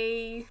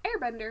a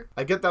airbender.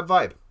 I get that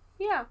vibe.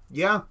 Yeah,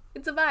 Yeah.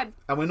 it's a vibe.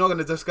 And we're not going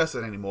to discuss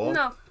it anymore.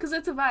 No, because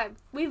it's a vibe.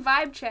 We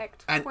vibe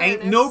checked. And Quirinus.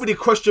 ain't nobody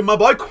questioned my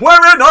boy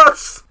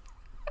Quirinus!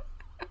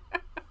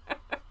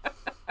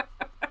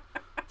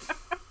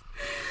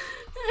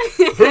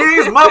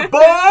 He's my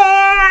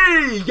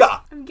boy! Yeah.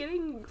 I'm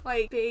getting,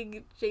 like,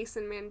 big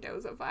Jason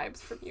Mendoza vibes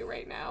from you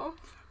right now.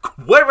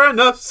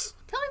 Quirinus!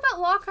 Tell me about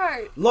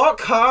Lockhart.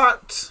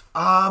 Lockhart!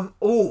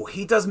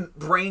 He does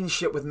brain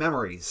shit with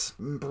memories.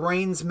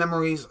 Brains,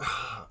 memories.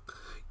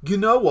 You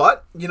know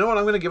what? I'm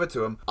going to give it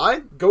to him.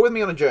 Go with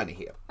me on a journey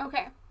here.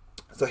 Okay.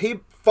 So he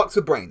fucks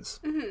with brains.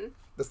 Mm-hmm.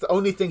 That's the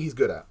only thing he's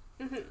good at.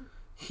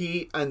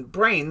 Mm-hmm.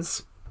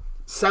 Brains,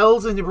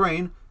 cells in your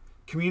brain,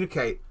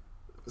 communicate.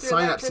 Through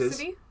Synapses,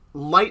 electricity?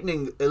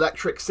 lightning,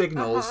 electric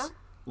signals,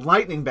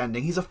 lightning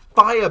bending. He's a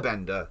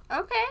firebender.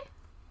 Okay.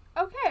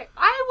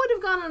 I would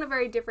have gone on a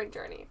very different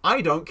journey.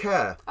 I don't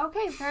care.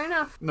 Okay, fair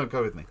enough. No,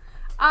 go with me.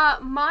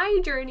 My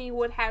journey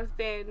would have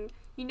been,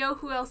 you know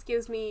who else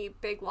gives me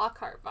big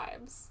Lockhart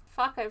vibes?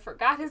 Fuck, I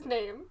forgot his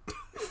name.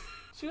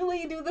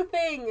 Julie, do the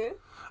thing.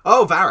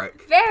 Oh,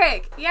 Varric.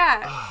 Varric,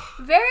 yeah.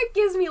 Varric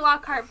gives me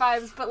Lockhart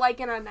vibes, but like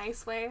in a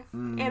nice way.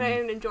 In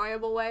an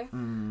enjoyable way.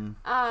 And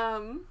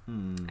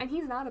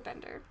he's not a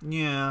bender.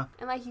 Yeah.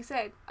 And like you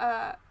said,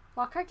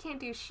 Lockhart can't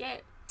do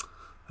shit.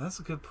 That's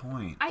a good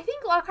point. I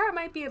think Lockhart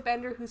might be a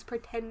bender who's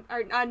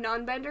or a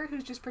non-bender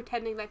who's just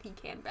pretending that he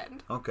can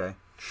bend. Okay.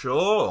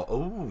 Sure.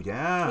 Oh,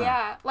 yeah.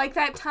 Yeah, like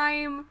that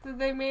time that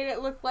they made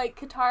it look like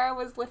Katara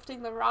was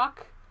lifting the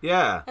rock.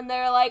 Yeah. And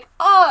they're like,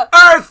 oh,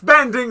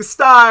 Earthbending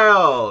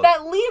style!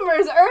 that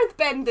lemur's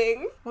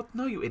earthbending. What?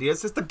 No, you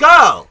idiots. It's the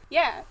girl!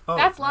 Yeah, Oh,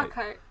 that's right.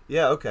 Lockhart.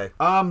 Yeah, okay.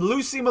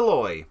 Lucy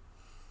Malloy.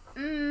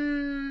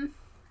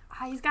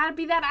 He's gotta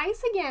be that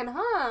ice again,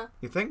 huh?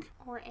 You think?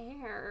 Or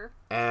air.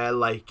 Air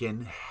like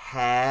in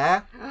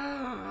hair.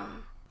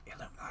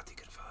 Illuminati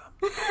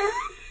confirmed.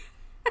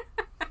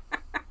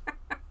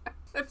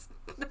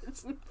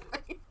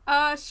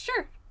 That's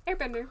sure.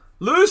 Airbender.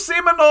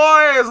 Lucy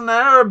Malloy is an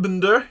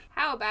airbender.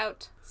 How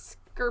about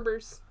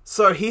Skerbers?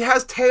 So he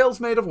has tails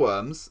made of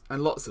worms,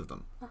 and lots of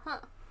them. Uh-huh.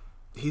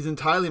 He's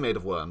entirely made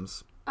of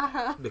worms,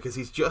 Uh-huh. because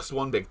he's just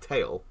one big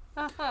tail.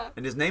 Uh-huh.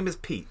 And his name is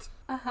Pete.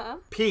 Uh-huh.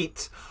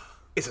 Pete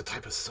is a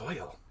type of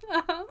soil.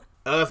 Uh-huh.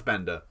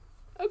 Earthbender.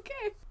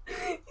 Okay.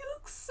 You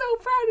look so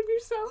proud of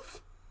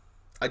yourself.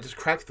 I just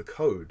cracked the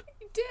code.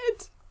 You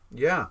did.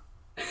 Yeah.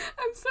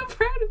 I'm so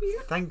proud of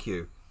you. Thank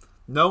you.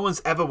 No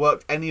one's ever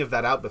worked any of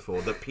that out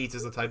before, that Pete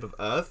is a type of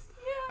earth.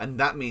 Yeah. And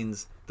that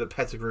means that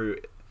Pettigrew...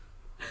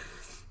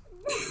 It's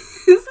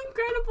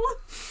incredible.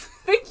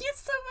 Thank you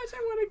so much. I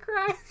want to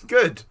cry.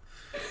 Good.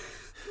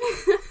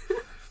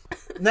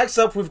 Next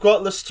up, we've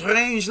got the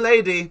strange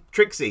lady,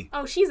 Trixie.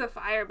 Oh, she's a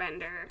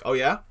firebender. Oh,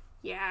 yeah?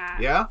 Yeah.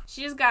 Yeah?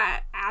 She's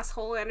got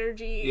asshole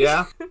energy.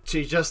 Yeah?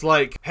 She's just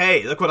like,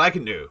 hey, look what I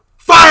can do.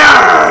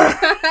 Fire!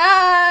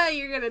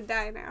 You're gonna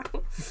die now.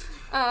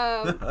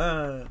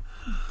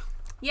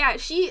 Yeah,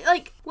 she,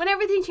 like, when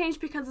everything changed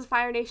because the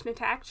Fire Nation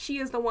attacked, she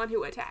is the one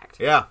who attacked.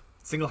 Yeah,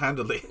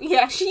 single-handedly.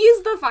 Yeah, she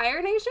is the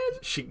Fire Nation?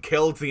 She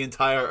killed the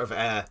entire of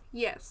Air.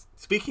 Yes.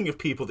 Speaking of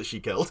people that she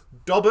killed,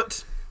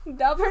 Dobbert.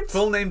 Dobbert.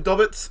 Full name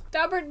Dobbert.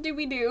 Dobbert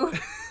Dooby-Doo.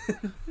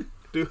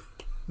 Do.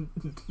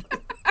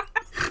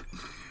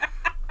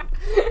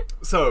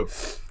 So,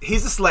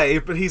 he's a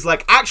slave, but he's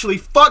like, actually,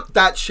 fuck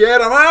that shit,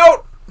 I'm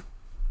out!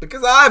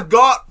 Because I've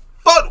got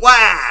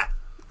footwear!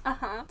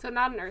 Uh-huh. So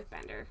not an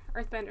earthbender.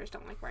 Earthbenders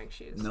don't like wearing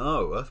shoes.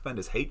 No,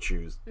 earthbenders hate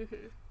shoes.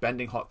 Mm-hmm.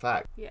 Bending hot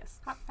fact. Yes.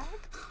 Hot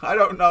fact? I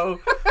don't know.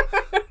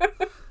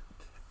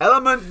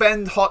 Element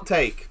bend hot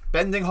take.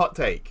 Bending hot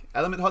take.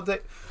 Element hot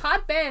take.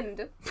 Hot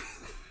bend.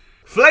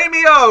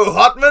 Flameo,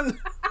 Hotman!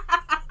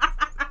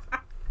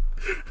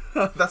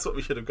 That's what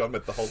we should have gone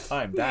with the whole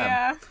time.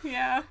 Damn.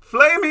 Yeah.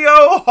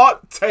 Flameo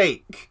hot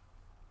take.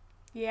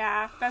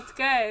 Yeah, that's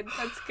good.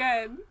 That's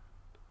good.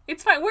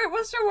 It's fine.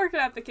 We'll start working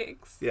out the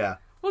kinks. Yeah.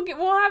 We'll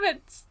have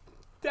it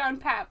down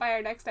pat by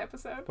our next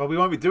episode. Well, we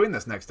won't be doing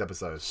this next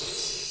episode.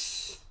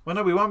 Well,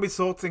 no, we won't be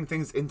sorting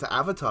things into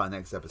Avatar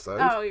next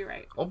episode. Oh, you're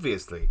right.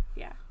 Obviously.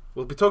 Yeah.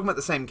 We'll be talking about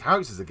the same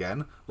characters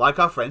again, like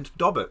our friend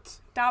Dobbert.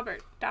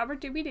 Dobbert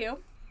Dooby-Doo.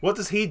 What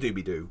does he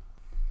do?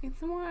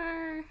 It's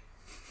more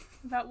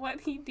about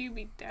what he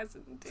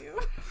doesn't do.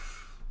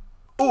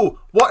 Ooh,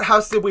 what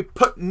house did we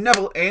put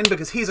Neville in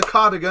because he's a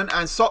cardigan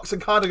and socks and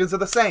cardigans are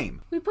the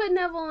same? We put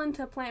Neville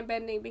into plant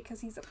bending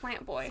because he's a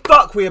plant boy.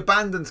 Fuck, we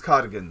abandoned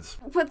cardigans.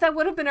 But that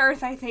would have been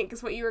Earth, I think,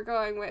 is what you were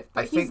going with.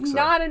 But I think he's so.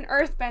 not an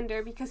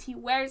earthbender because he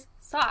wears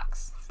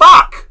socks.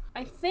 Fuck!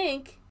 I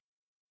think.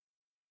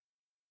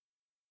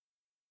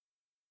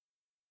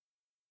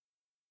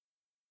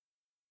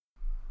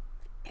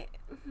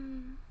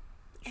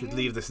 Should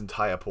leave this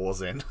entire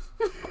pause in.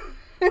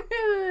 An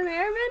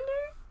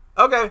airbender?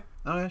 Okay.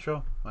 Okay,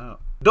 sure. Why not?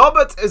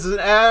 Dobbert is an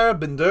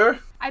airbender.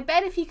 I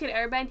bet if he could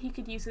airbend, he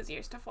could use his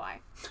ears to fly.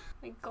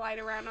 Like, glide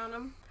around on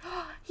him.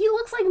 He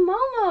looks like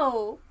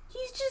Momo!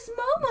 He's just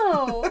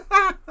Momo!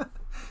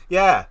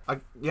 Yeah.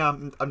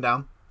 I'm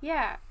down.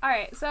 Yeah.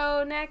 Alright,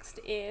 so next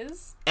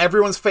is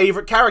Everyone's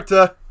favourite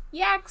character.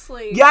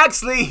 Yaxley.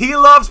 Yaxley, he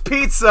loves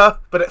pizza,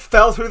 but it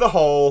fell through the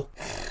hole.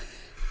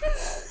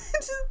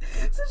 Such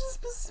a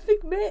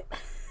specific bit.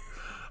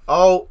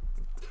 Oh,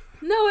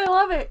 No, I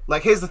love it.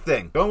 like, here's the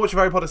thing. Go and watch a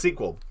Harry Potter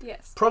sequel.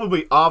 Yes.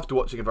 Probably after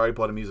watching a Harry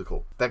Potter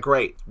musical. They're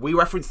great. We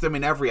reference them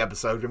in every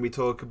episode when we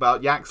talk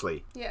about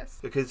Yaxley. Yes.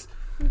 Because,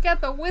 We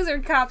got the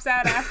wizard cops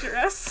out after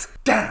us.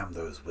 damn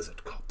those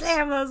wizard cops.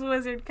 Damn those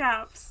wizard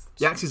cops.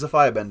 Yaxley's a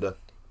firebender.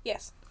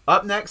 Yes.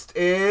 Up next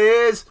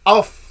is...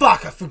 Oh,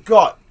 fuck, I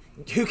forgot.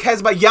 Who cares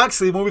about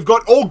Yaxley when we've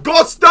got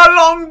Augusta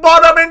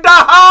Longbottom in the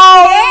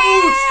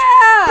house?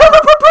 Yeah!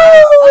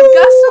 Augusta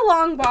Augusta!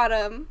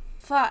 Longbottom,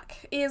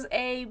 is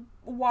a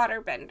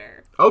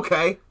waterbender.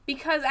 Okay.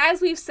 Because,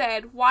 as we've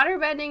said,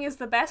 waterbending is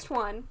the best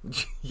one.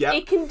 Yep.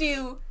 It can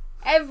do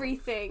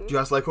everything.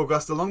 Just like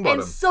Augusta And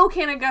Longbottom. so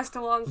can Augusta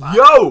Longbottom.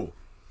 Yo!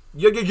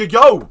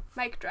 Yo!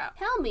 Mic drop.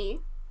 Tell me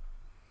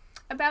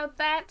about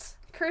that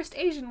cursed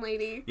Asian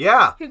lady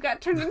Yeah. who got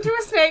turned into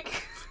a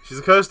snake. She's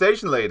a cursed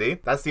Asian lady.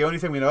 That's the only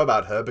thing we know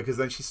about her because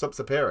then she stops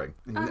appearing.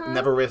 And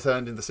never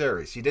returned in the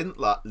series. She didn't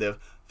live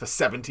for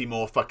 70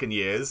 more fucking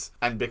years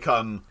and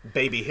become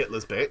baby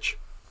Hitler's bitch.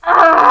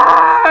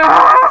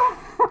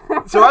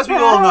 So as we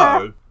all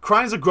know,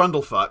 Crimes of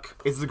Grundlefuck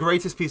is the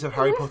greatest piece of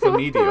Harry Potter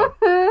media.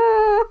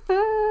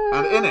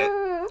 And in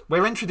it,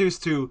 we're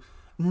introduced to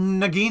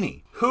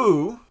Nagini,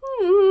 who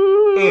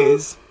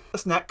is a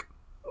snack.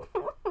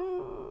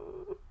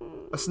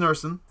 A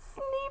snurson.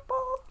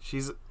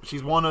 She's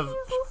one of...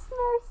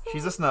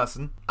 She's a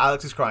snurson.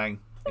 Alex is crying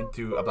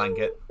into a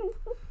blanket.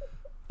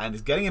 And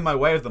is getting in my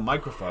way of the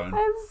microphone.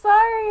 I'm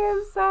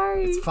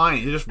sorry. It's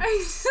fine, you're just... I'm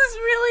just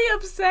really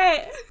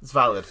upset. It's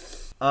valid.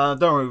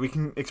 Don't worry, we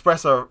can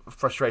express our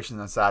frustration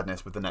and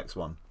sadness with the next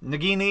one.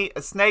 Nagini,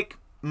 a snake.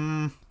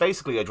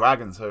 Basically a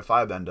dragon, so a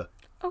firebender.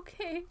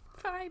 Okay,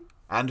 fine.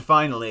 And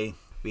finally,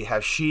 we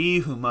have she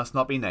who must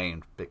not be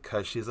named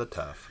because she's a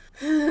turf.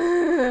 Why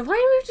do we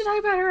have to talk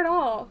about her at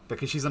all?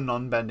 Because she's a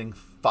non-bending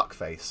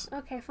fuckface.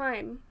 Okay,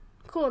 fine.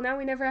 Cool, now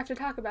we never have to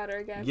talk about her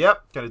again.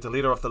 Yep, gonna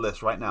delete her off the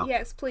list right now.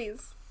 Yes,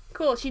 please.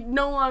 Cool, she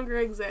no longer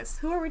exists.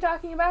 Who are we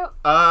talking about?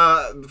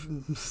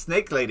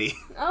 Snake lady.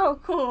 Oh,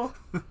 cool.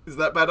 Is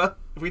that better?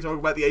 If we talk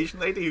about the Asian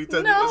lady who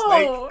turned into a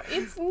snake? No,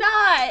 it's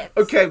not.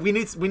 Okay, we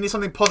need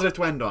something positive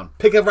to end on.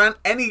 Pick a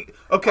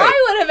okay.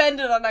 I would have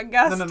ended on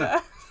Augusta. No.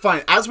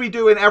 Fine. As we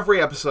do in every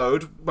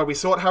episode, where we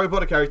sort Harry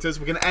Potter characters,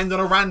 we're going to end on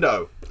a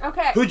rando.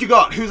 Okay. Who'd you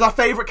got? Who's our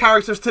favourite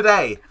characters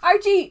today?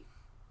 Archie.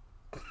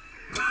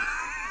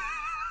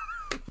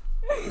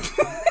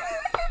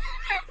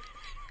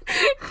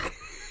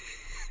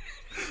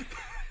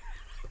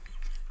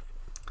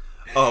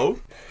 Oh,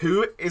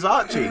 who is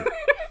Archie?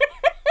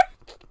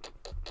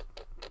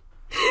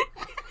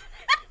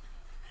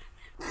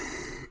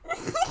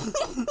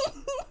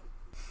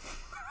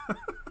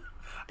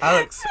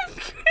 Alex.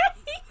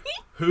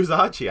 Who's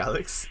Archie,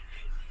 Alex?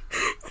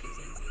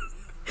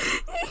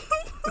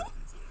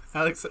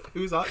 Alex,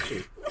 who's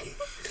Archie?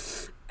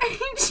 I'm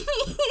Archie.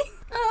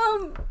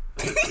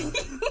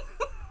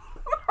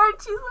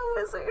 Archie's a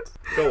wizard.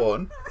 Go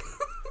on.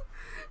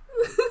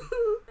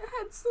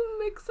 Had some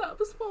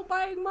mix-ups while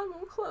buying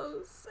Muggle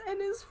clothes, and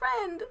his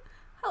friend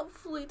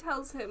helpfully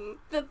tells him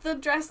that the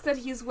dress that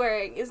he's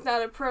wearing is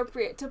not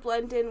appropriate to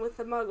blend in with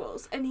the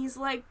Muggles. And he's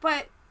like,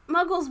 but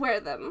Muggles wear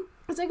them.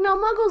 It's like, no,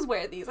 Muggles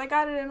wear these. I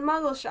got it in a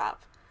Muggle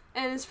shop.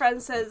 And his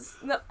friend says,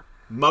 no.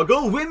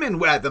 Muggle women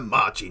wear them,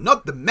 Archie,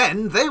 not the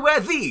men, they wear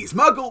these.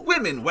 Muggle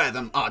women wear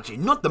them, Archie,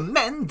 not the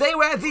men, they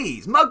wear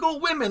these.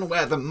 Muggle women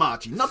wear them,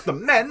 Archie, not the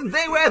men,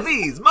 they wear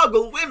these.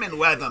 Muggle women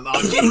wear them,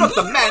 Archie, not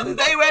the men,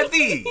 they wear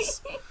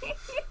these.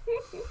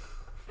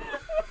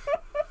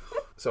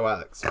 So,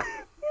 Alex,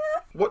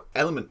 what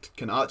element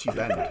can Archie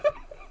bend?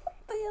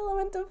 The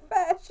element of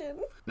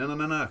fashion.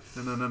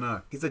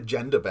 No. He's a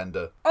gender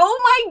bender.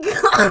 Oh my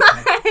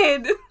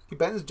god! He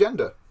bends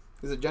gender.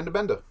 He's a gender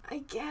bender. I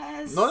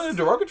guess. Not in a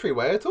derogatory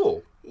way at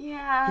all.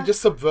 Yeah. He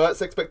just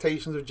subverts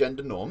expectations of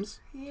gender norms.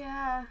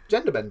 Yeah.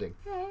 Gender bending.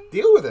 Hey.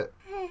 Deal with it.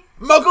 Hey.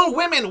 Muggle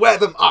women wear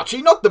them,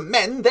 Archie, not the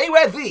men, they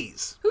wear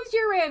these. Who's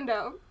your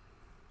rando?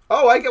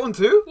 Oh, I get one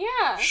too?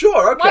 Yeah.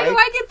 Sure, okay. Why do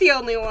I get the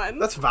only one?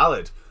 That's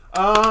valid.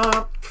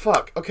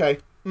 Fuck, okay.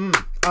 See,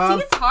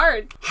 it's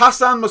hard.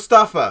 Hassan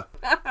Mustafa.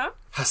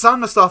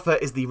 Hassan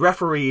Mustafa is the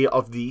referee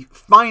of the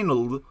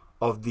final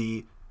of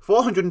the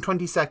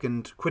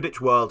 422nd Quidditch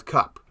World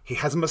Cup. He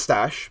has a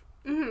moustache,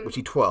 which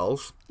he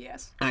twirls,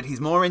 Yes. and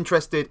he's more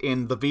interested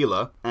in the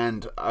Vila,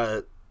 and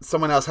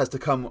someone else has to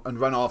come and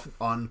run off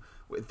on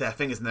with their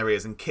fingers in their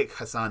ears and kick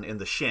Hassan in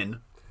the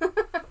shin.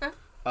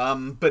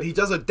 But he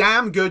does a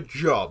damn good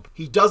job.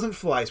 He doesn't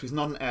fly, so he's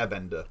not an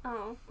airbender.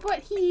 Oh.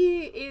 But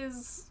he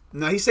is...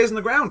 No, he stays on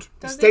the ground.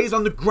 Does he stays he?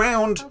 on the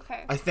ground.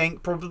 Okay. I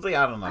think, probably,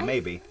 I don't know,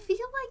 maybe. I feel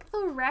like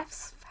the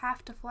refs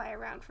have to fly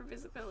around for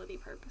visibility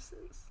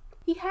purposes.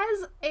 He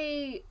has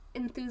a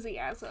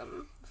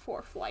enthusiasm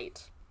for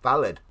flight.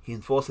 Valid. He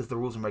enforces the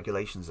rules and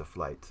regulations of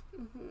flight.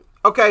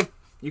 Okay,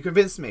 you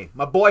convinced me.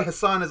 My boy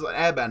Hassan is an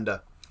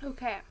airbender.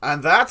 Okay.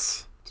 And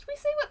that's... Did we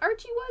say what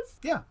Archie was?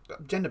 Yeah,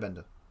 gender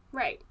bender.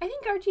 Right. I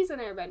think Archie's an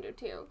airbender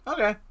too.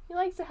 Okay. He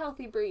likes a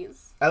healthy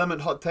breeze.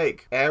 Element hot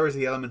take. Air is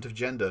the element of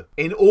gender.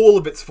 In all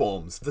of its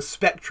forms. The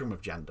spectrum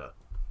of gender.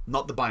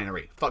 Not the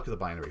binary. Fuck the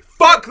binary.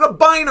 Fuck the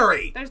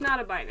binary! There's not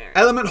a binary.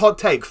 Element hot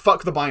take.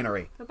 Fuck the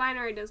binary. The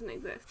binary doesn't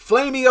exist.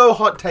 Flameo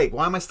hot take.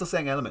 Why am I still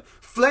saying element?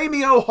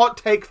 Flameo hot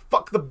take.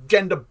 Fuck the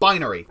gender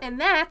binary. And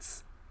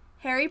that's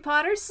Harry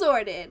Potter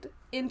sorted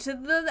into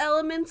the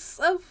elements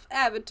of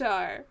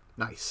Avatar.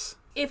 Nice.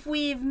 If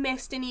we've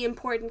missed any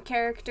important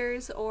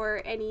characters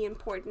or any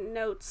important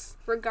notes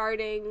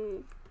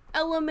regarding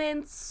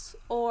elements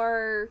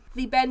or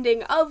the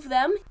bending of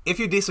them. If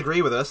you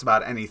disagree with us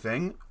about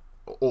anything,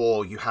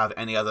 or you have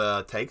any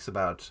other takes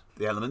about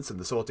the elements and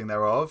the sorting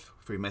thereof,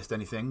 if we missed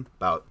anything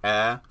about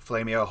air,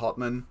 Flameo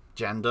Hotman,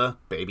 gender,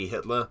 baby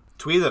Hitler,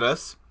 tweet at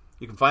us.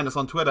 You can find us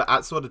on Twitter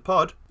at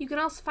SortedPod. You can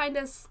also find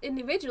us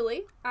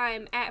individually.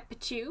 I'm at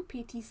Pachew,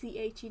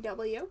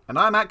 P-T-C-H-E-W. And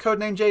I'm at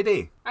Codename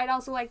JD. I'd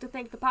also like to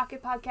thank the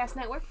Pocket Podcast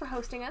Network for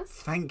hosting us.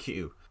 Thank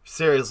you.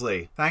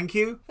 Seriously, thank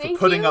you Thank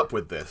for putting you. up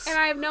with this. And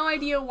I have no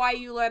idea why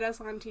you let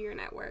us onto your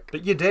network.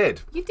 But you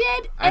did. You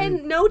did,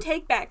 and no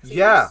takebacks.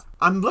 Yeah.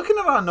 I'm looking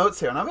at our notes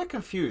here and I'm a bit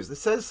confused. It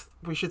says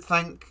we should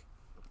thank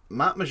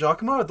Matt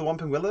Majakima of the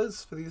Whomping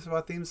Willows for the use of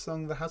our theme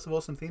song, the House of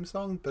Awesome theme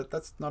song, but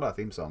that's not our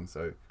theme song,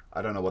 so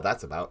I don't know what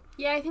that's about.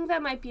 Yeah, I think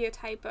that might be a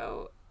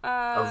typo.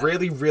 A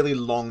really, really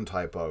long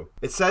typo.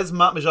 It says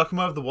Matt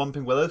Majakima of the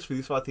Whomping Willows for the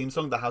use of our theme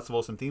song, the House of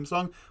Awesome theme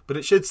song, but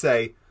it should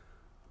say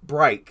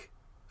Break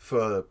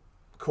for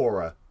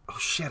Cora. Oh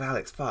shit,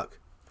 Alex, fuck.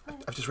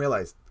 I've just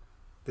realised.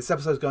 This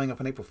episode's going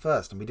up on April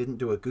 1st and we didn't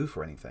do a goof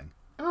or anything.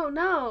 Oh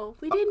no,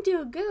 we didn't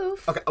do a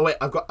goof. Okay, oh wait,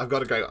 I've got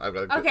to go.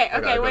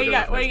 Okay, what you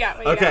got? What you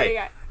got?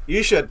 Okay,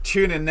 you should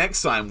tune in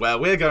next time where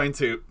we're going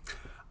to,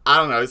 I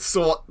don't know,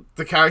 sort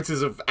the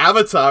characters of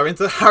Avatar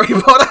into Harry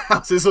Potter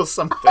houses or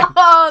something.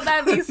 Oh,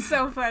 that'd be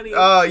so funny.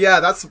 Oh, yeah,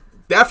 that's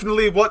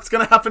definitely what's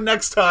going to happen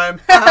next time.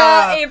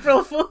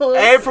 April Fools.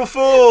 April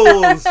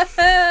Fools.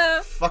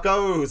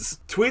 Fuckos.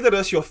 Tweet at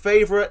us your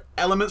favourite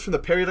elements from the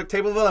periodic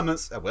table of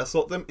elements, and we'll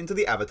sort them into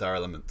the Avatar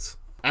elements.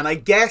 And I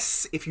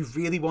guess, if you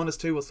really want us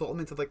to, we'll sort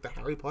them into, like, the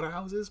Harry Potter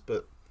houses,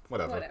 but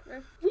whatever.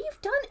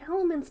 We've done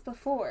elements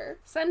before.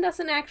 Send us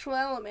an actual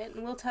element,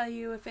 and we'll tell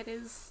you if it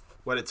is...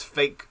 When it's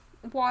fake.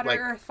 Water, like,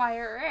 earth,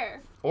 fire, or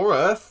air. Or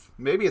earth.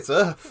 Maybe it's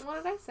earth.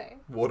 What did I say?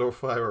 Water,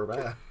 fire, or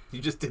air.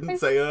 You just didn't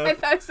say earth. I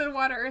thought I said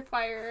water, earth,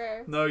 fire, or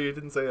air. No, you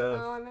didn't say earth.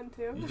 Oh, I meant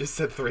to. You just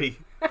said 3.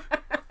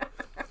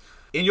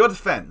 In your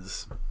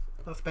defense,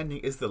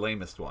 earthbending is the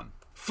lamest one.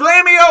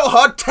 Flameo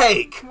hot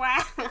take!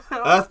 Wow.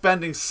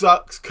 Earthbending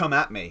sucks, come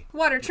at me.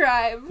 Water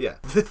Tribe. Yeah.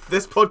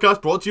 This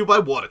podcast brought to you by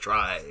Water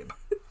Tribe.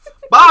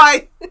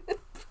 Bye!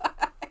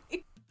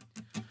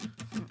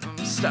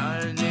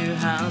 Start a new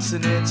house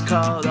and it's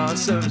called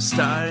awesome.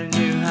 Start a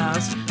new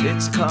house,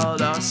 it's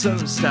called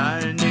awesome.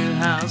 Start a new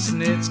house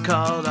and it's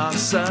called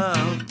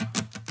awesome.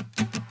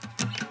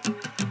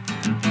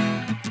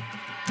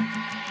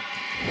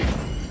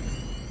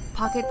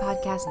 Pocket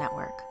Podcast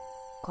Network.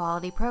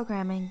 Quality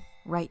programming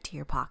right to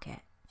your pocket.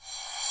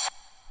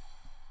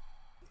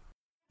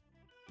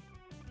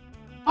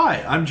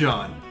 Hi, I'm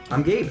John.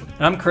 I'm Gabe.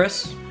 And I'm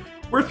Chris.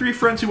 We're three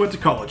friends who went to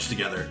college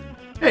together.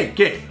 Hey,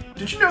 Gabe,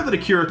 did you know that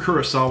Akira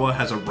Kurosawa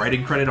has a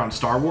writing credit on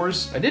Star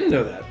Wars? I didn't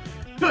know that.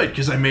 Good,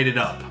 because I made it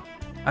up.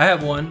 I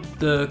have one.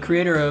 The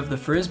creator of the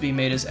Frisbee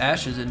made his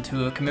ashes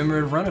into a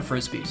commemorative run of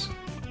Frisbees.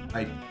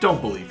 I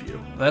don't believe you.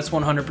 That's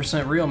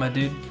 100% real, my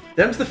dude.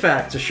 Them's the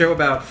Facts, a show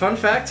about fun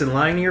facts and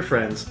lying to your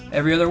friends.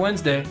 Every other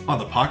Wednesday. On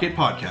the Pocket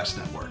Podcast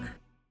Network.